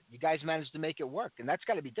do it. You guys managed to make it work, and that's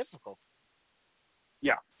got to be difficult.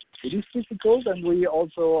 Yeah. It is difficult, and we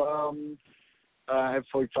also have,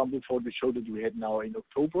 for example, for the show that we had now in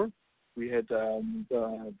October, we had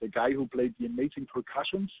the guy who played the amazing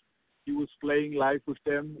percussions. He was playing live with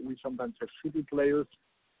them. We sometimes have fiddle players,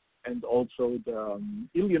 and also the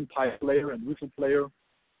Ilian pipe player and whistle player.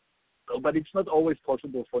 So, but it's not always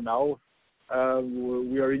possible for now.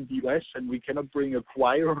 We are in the US, and we cannot bring a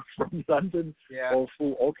choir from London or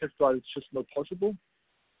full orchestra. It's just not possible.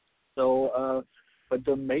 So, but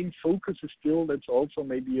the main focus is still, that's also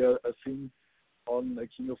maybe a thing on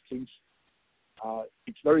King of Kings.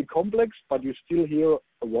 It's very complex, but you still hear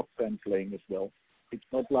a rock band playing as well. It's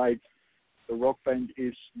not like the rock band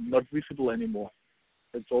is not visible anymore.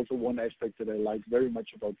 That's also one aspect that I like very much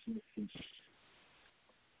about King of Kings.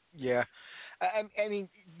 Yeah. I mean,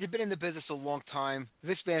 you've been in the business a long time.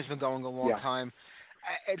 This band's been going a long time.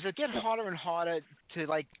 Does it get harder and harder to,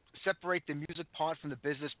 like, separate the music part from the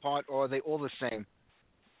business part, or are they all the same?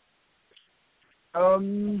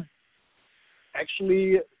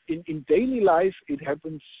 Actually, in daily life, it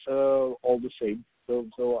happens all the same. So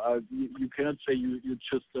you cannot say you're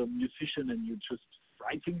just a musician and you're just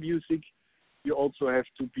writing music. You also have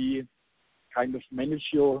to be kind of manage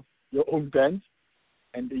your own band,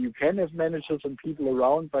 and you can have managers and people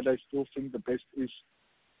around. But I still think the best is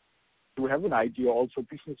to have an idea, also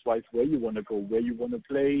business-wise, where you want to go, where you want to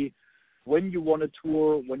play, when you want to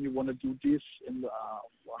tour, when you want to do this, and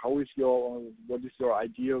what is your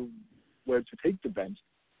idea where to take the band.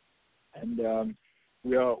 And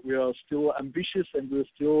we are still ambitious, and we're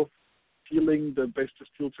still feeling the best is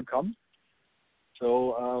still to come.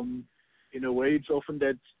 So in a way, it's often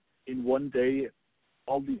that in one day,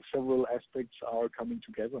 all these several aspects are coming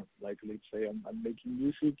together. Like, let's say I'm making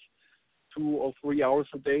music 2 or 3 hours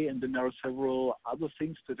a day, and then there are several other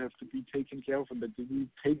things that have to be taken care of and that we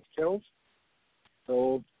take care of.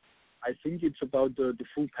 So I think it's about the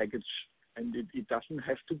full package, and it doesn't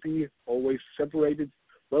have to be always separated.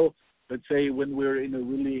 Well, let's say when we're in a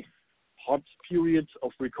really hot period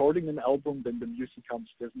of recording an album, then the music comes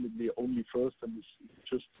definitely only first and is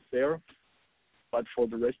just there. But for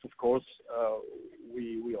the rest, of course,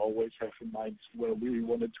 we always have in mind where we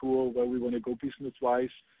want to tour, where we want to go business-wise,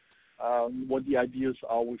 what the ideas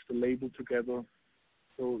are with the label together.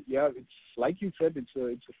 So yeah, it's like you said, it's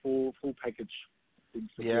a full package. Things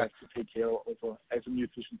that you have to take care of as a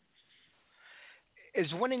musician. Is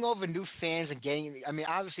winning over new fans and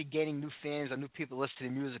obviously gaining new fans and new people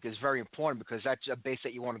listening to music is very important because that's a base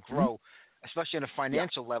that you want to grow, especially on a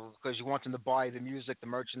financial level, because you want them to buy the music, the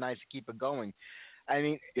merchandise, to keep it going.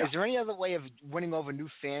 Is there any other way of winning over new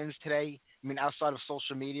fans today? Outside of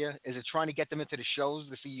social media, is it trying to get them into the shows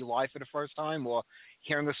to see you live for the first time, or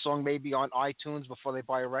hearing a song maybe on iTunes before they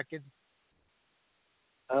buy a record?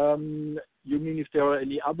 You mean if there are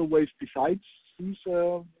any other ways besides these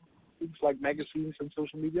things like magazines and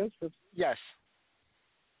social media? Yes.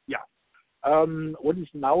 Yeah. What is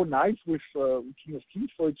now nice with King of Kings,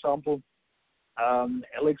 for example,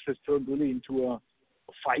 Alex has turned really into a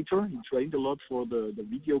fighter. He trained a lot for the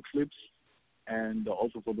video clips and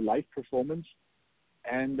also for the live performance.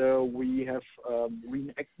 And we have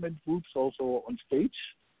reenactment groups also on stage.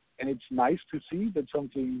 And it's nice to see that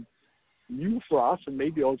something new for us and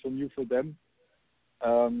maybe also new for them,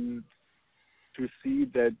 to see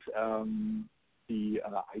that the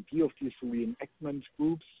idea of these reenactment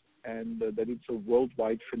groups and that it's a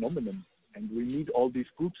worldwide phenomenon. And we need all these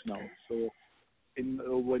groups now. So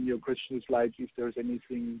when your question is like if there's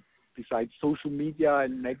anything besides social media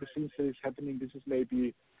and magazines that is happening, this is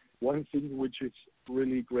maybe one thing which is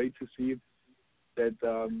really great to see, that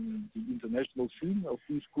the international scene of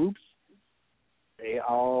these groups, they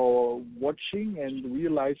are watching and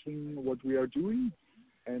realizing what we are doing.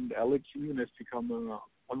 And Alex even has become an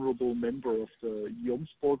honorable member of the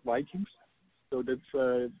Jomsborg Vikings. So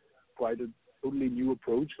that's quite a totally new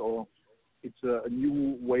approach, or it's a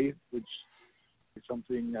new way, which is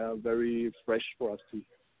something very fresh for us too.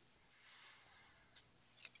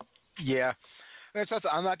 Yeah.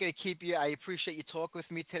 I'm not going to keep you. I appreciate you talking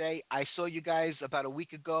with me today. I saw you guys about a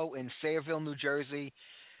week ago in Sayreville, New Jersey.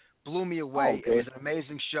 Blew me away. Okay. It was an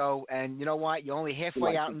amazing show. And you know what? You're only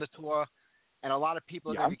halfway out in the tour, and a lot of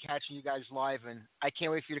people are going to be catching you guys live. And I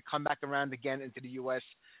can't wait for you to come back around again into the U.S.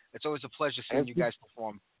 It's always a pleasure seeing you guys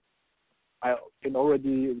perform. I can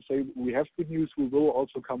already say we have good news. We will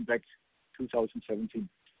also come back 2017.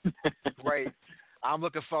 Great. I'm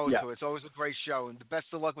looking forward to it. It's always a great show. And the best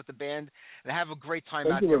of luck with the band. And have a great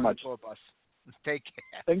time out there on the tour bus. Take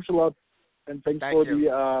care. Thanks a lot. And thanks for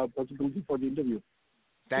the possibility for the interview.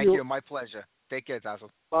 Thank you. My pleasure. Take care,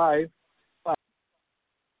 Tassel. Bye.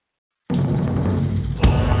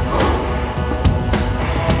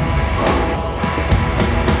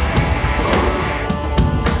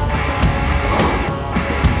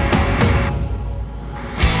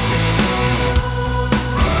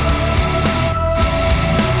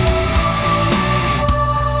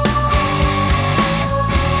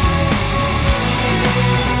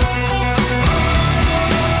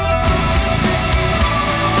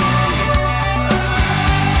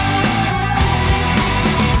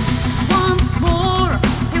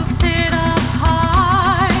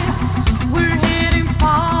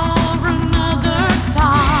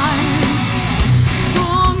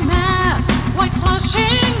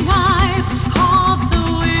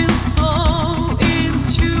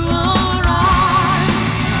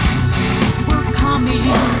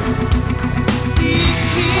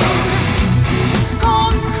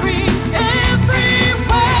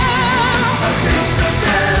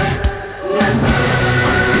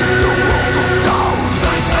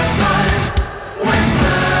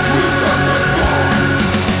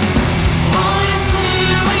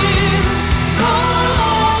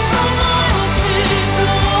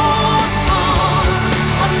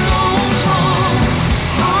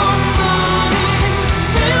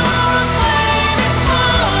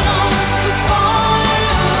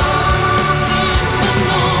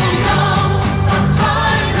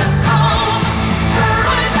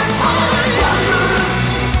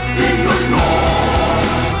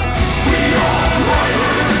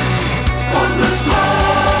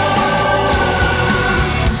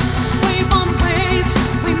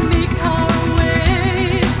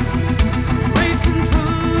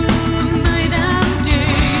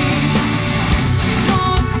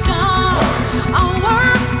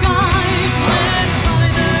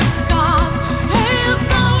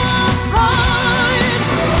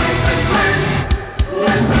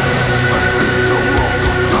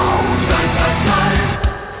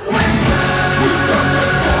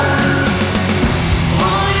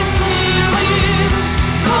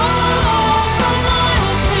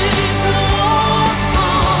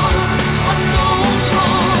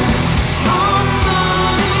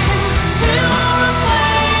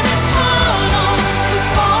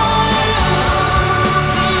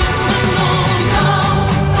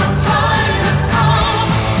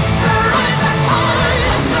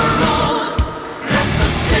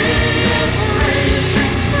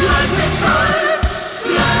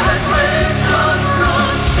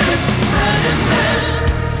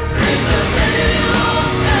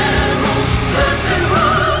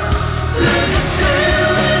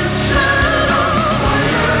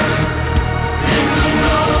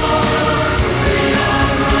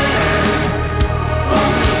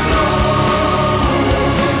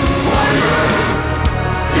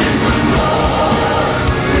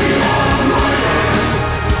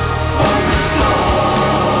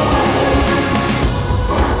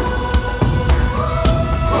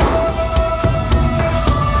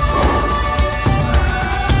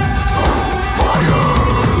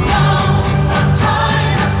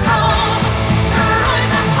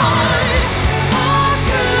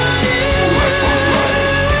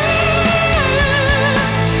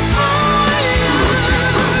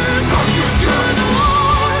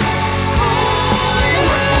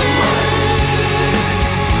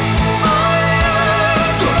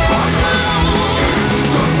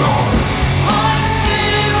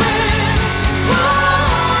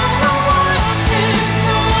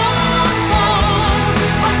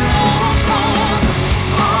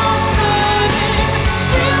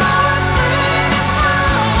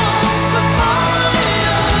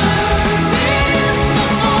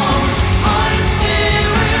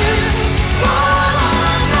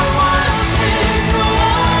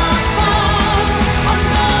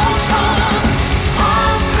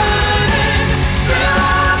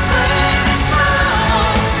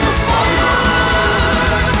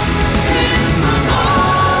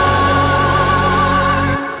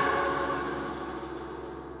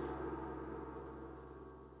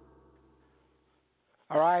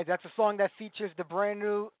 All right, that's a song that features the brand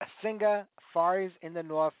new singer, Fires in the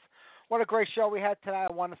North. What a great show we had tonight.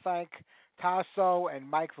 I want to thank Tasso and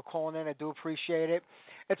Mike for calling in. I do appreciate it.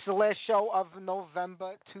 It's the last show of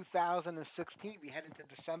November 2016. We head into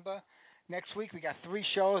December. Next week, we got 3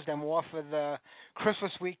 shows, then we're off for the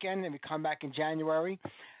Christmas weekend, and we come back in January.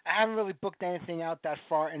 I haven't really booked anything out that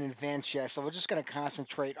far in advance yet, so we're just going to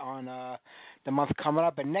concentrate on the month coming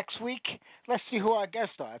up. And next week, let's see who our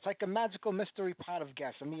guests are. It's like a magical mystery pot of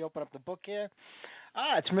guests. Let me open up the book here.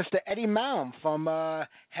 It's Mr. Eddie Malm from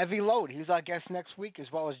Heavy Load. He's our guest next week, as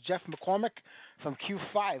well as Jeff McCormick from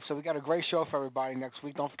Q5. So we got a great show for everybody next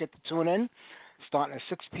week. Don't forget to tune in. Starting at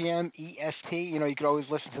 6 p.m. EST. You know, you can always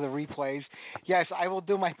listen to the replays. Yes, I will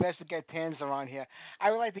do my best to get Tanza on here. I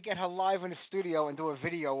would like to get her live in the studio and do a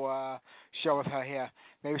video show with her here.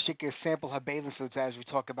 Maybe she can sample her bathing suits as we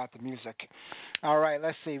talk about the music. All right,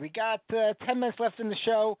 let's see. We got 10 minutes left in the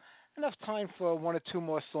show. Enough time for 1 or 2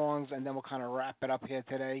 more songs, and then we'll kind of wrap it up here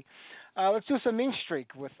today. Let's do some Mean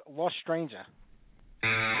Streak with Lost Stranger.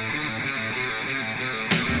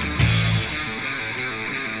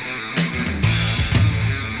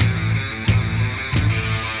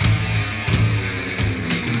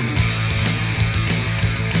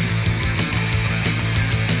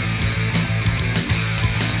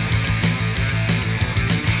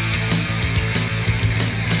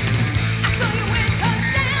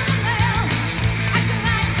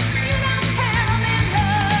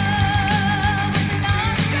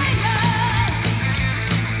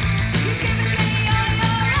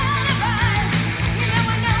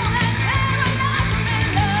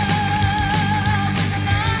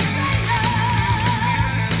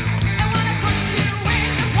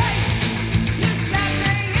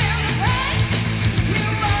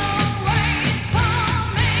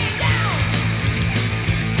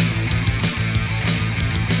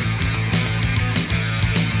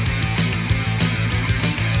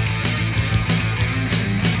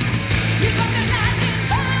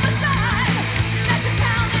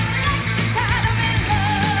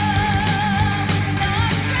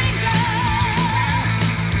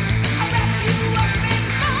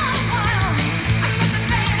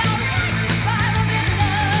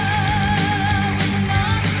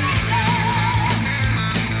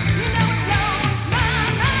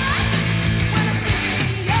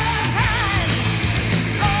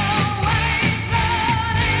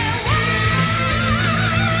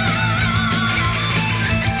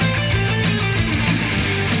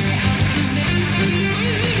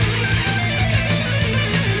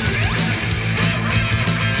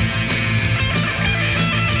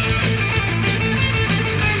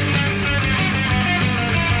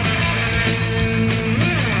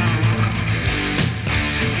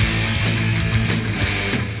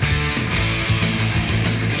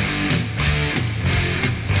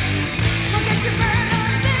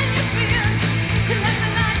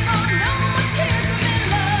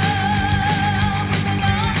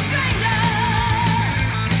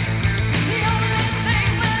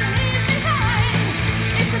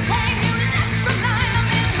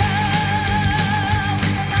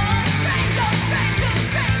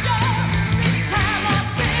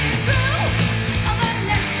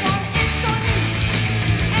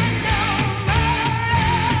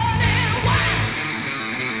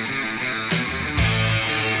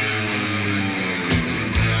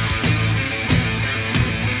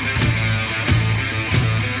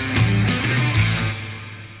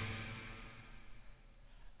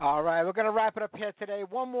 We're going to wrap it up here today.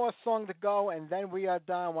 One more song to go, and then we are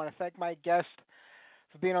done. I want to thank my guest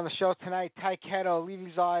for being on the show tonight. Tyketto,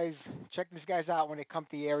 Levy's Eyes. Check these guys out when they come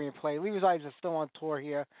to the area and play. Levy's Eyes is still on tour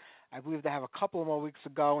here. I believe they have a couple more weeks to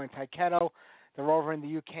go. And Tyketto, they're over in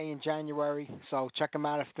the UK in January, so check them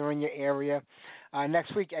out if they're in your area.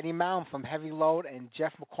 Next week, Eddie Malm from Heavy Load and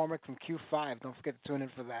Jeff McCormick from Q5. Don't forget to tune in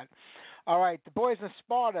for that. All right, the boys in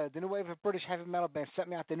Sparta, the new wave of British heavy metal band, sent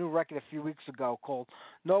me out the new record a few weeks ago called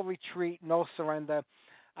No Retreat, No Surrender.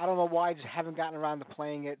 I don't know why I just haven't gotten around to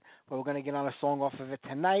playing it, but we're going to get on a song off of it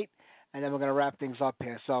tonight, and then we're going to wrap things up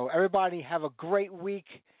here. So everybody have a great week.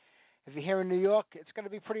 If you're here in New York, it's going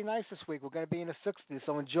to be pretty nice this week. We're going to be in the 60s,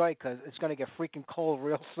 so enjoy because it's going to get freaking cold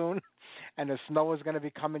real soon, and the snow is going to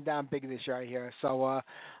be coming down big this year here. So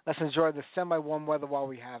let's enjoy the semi-warm weather while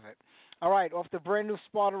we have it. All right, off the brand new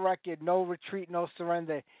Sparta record, No Retreat, No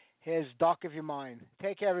Surrender, here's Dark of Your Mind.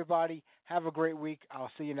 Take care, everybody. Have a great week.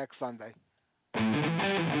 I'll see you next Sunday.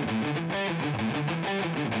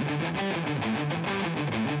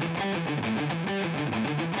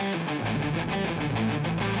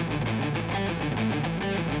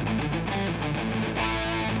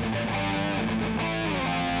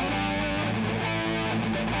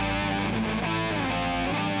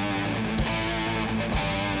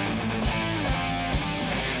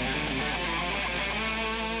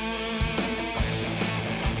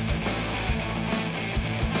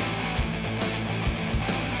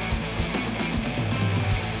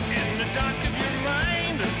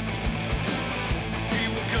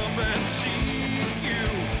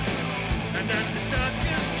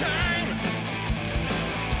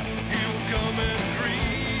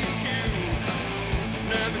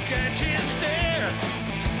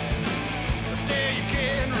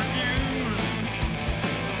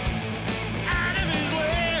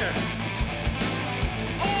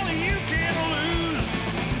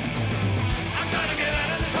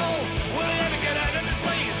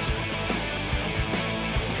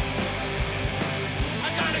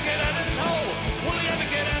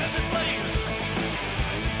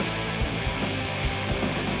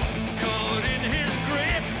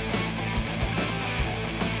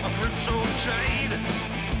 So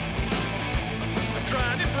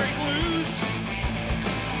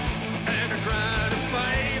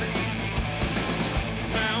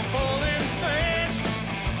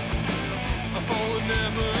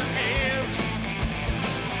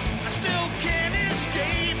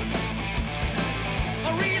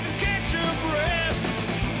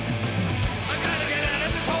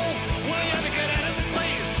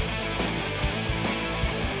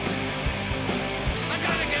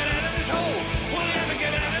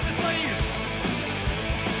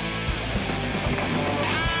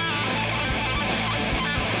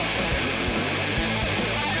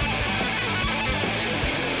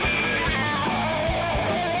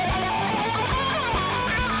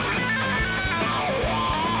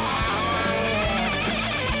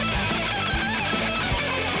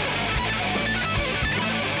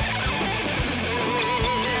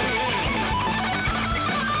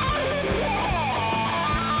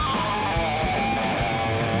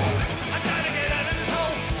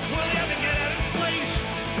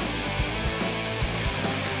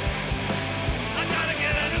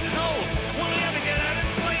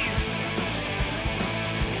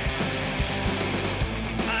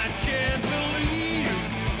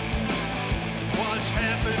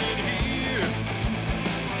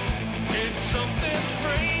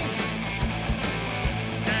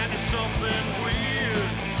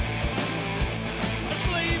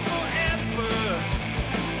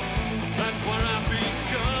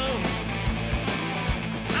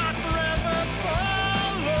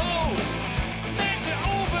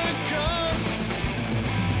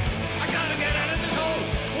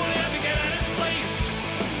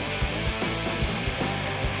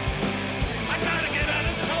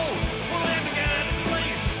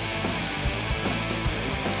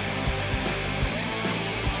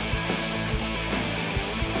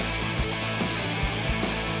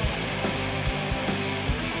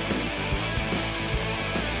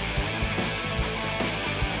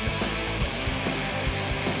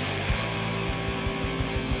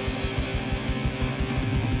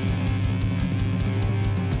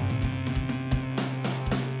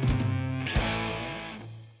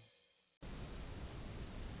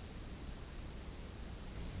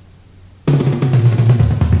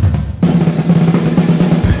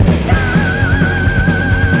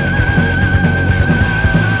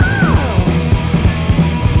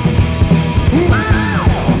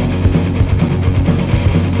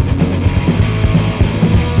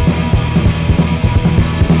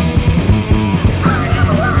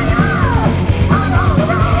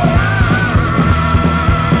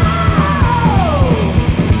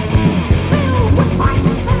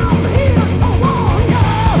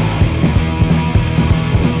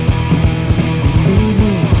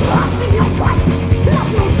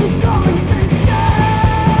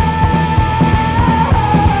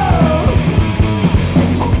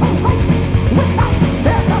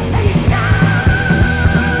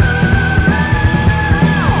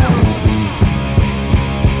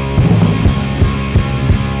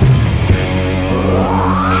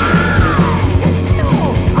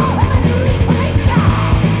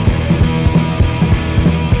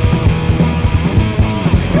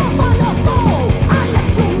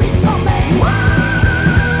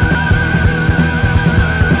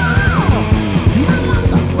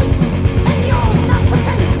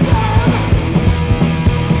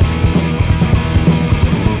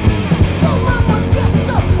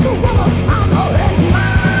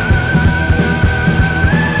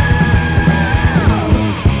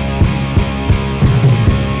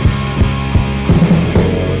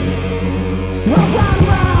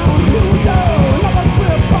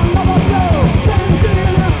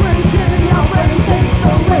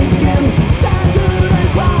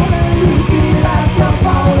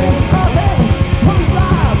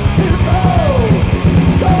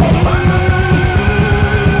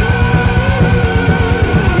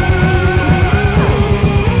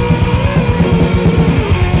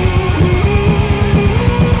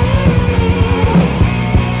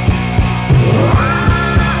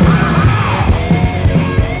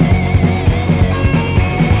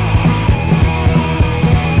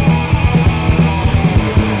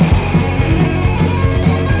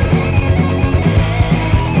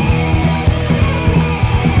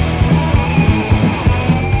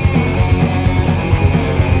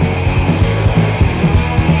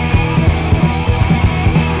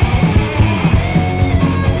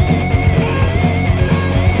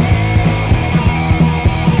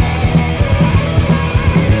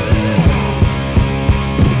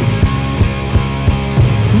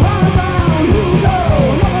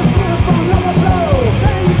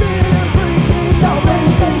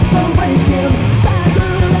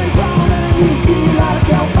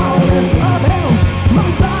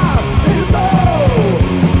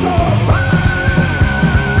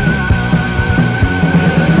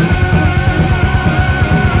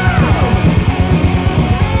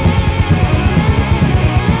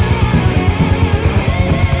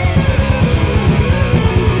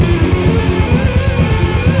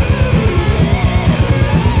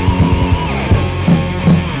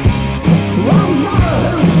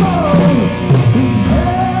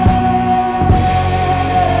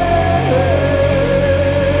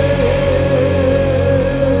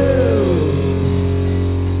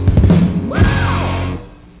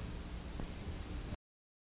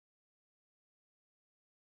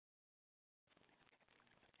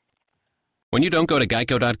When you don't go to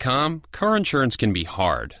Geico.com, car insurance can be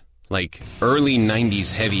hard. Like early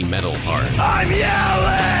 90s heavy metal hard. I'm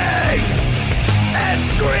yelling and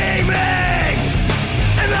screaming,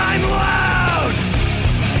 and I'm loud.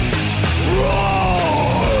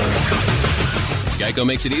 Roar! Geico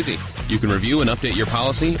makes it easy. You can review and update your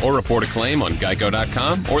policy or report a claim on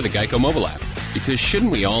Geico.com or the Geico mobile app. Because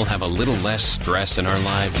shouldn't we all have a little less stress in our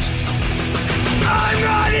lives? I'm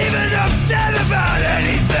not even upset about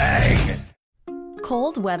anything!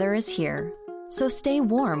 Cold weather is here, so stay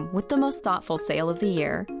warm with the most thoughtful sale of the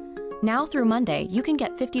year. Now through Monday, you can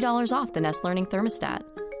get $50 off the Nest Learning Thermostat.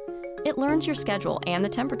 It learns your schedule and the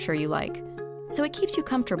temperature you like, so it keeps you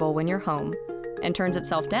comfortable when you're home and turns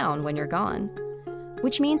itself down when you're gone,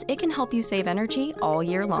 which means it can help you save energy all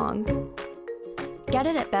year long. Get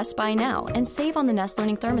it at Best Buy now and save on the Nest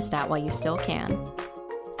Learning Thermostat while you still can.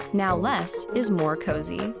 Now less is more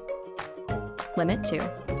cozy. Limit 2.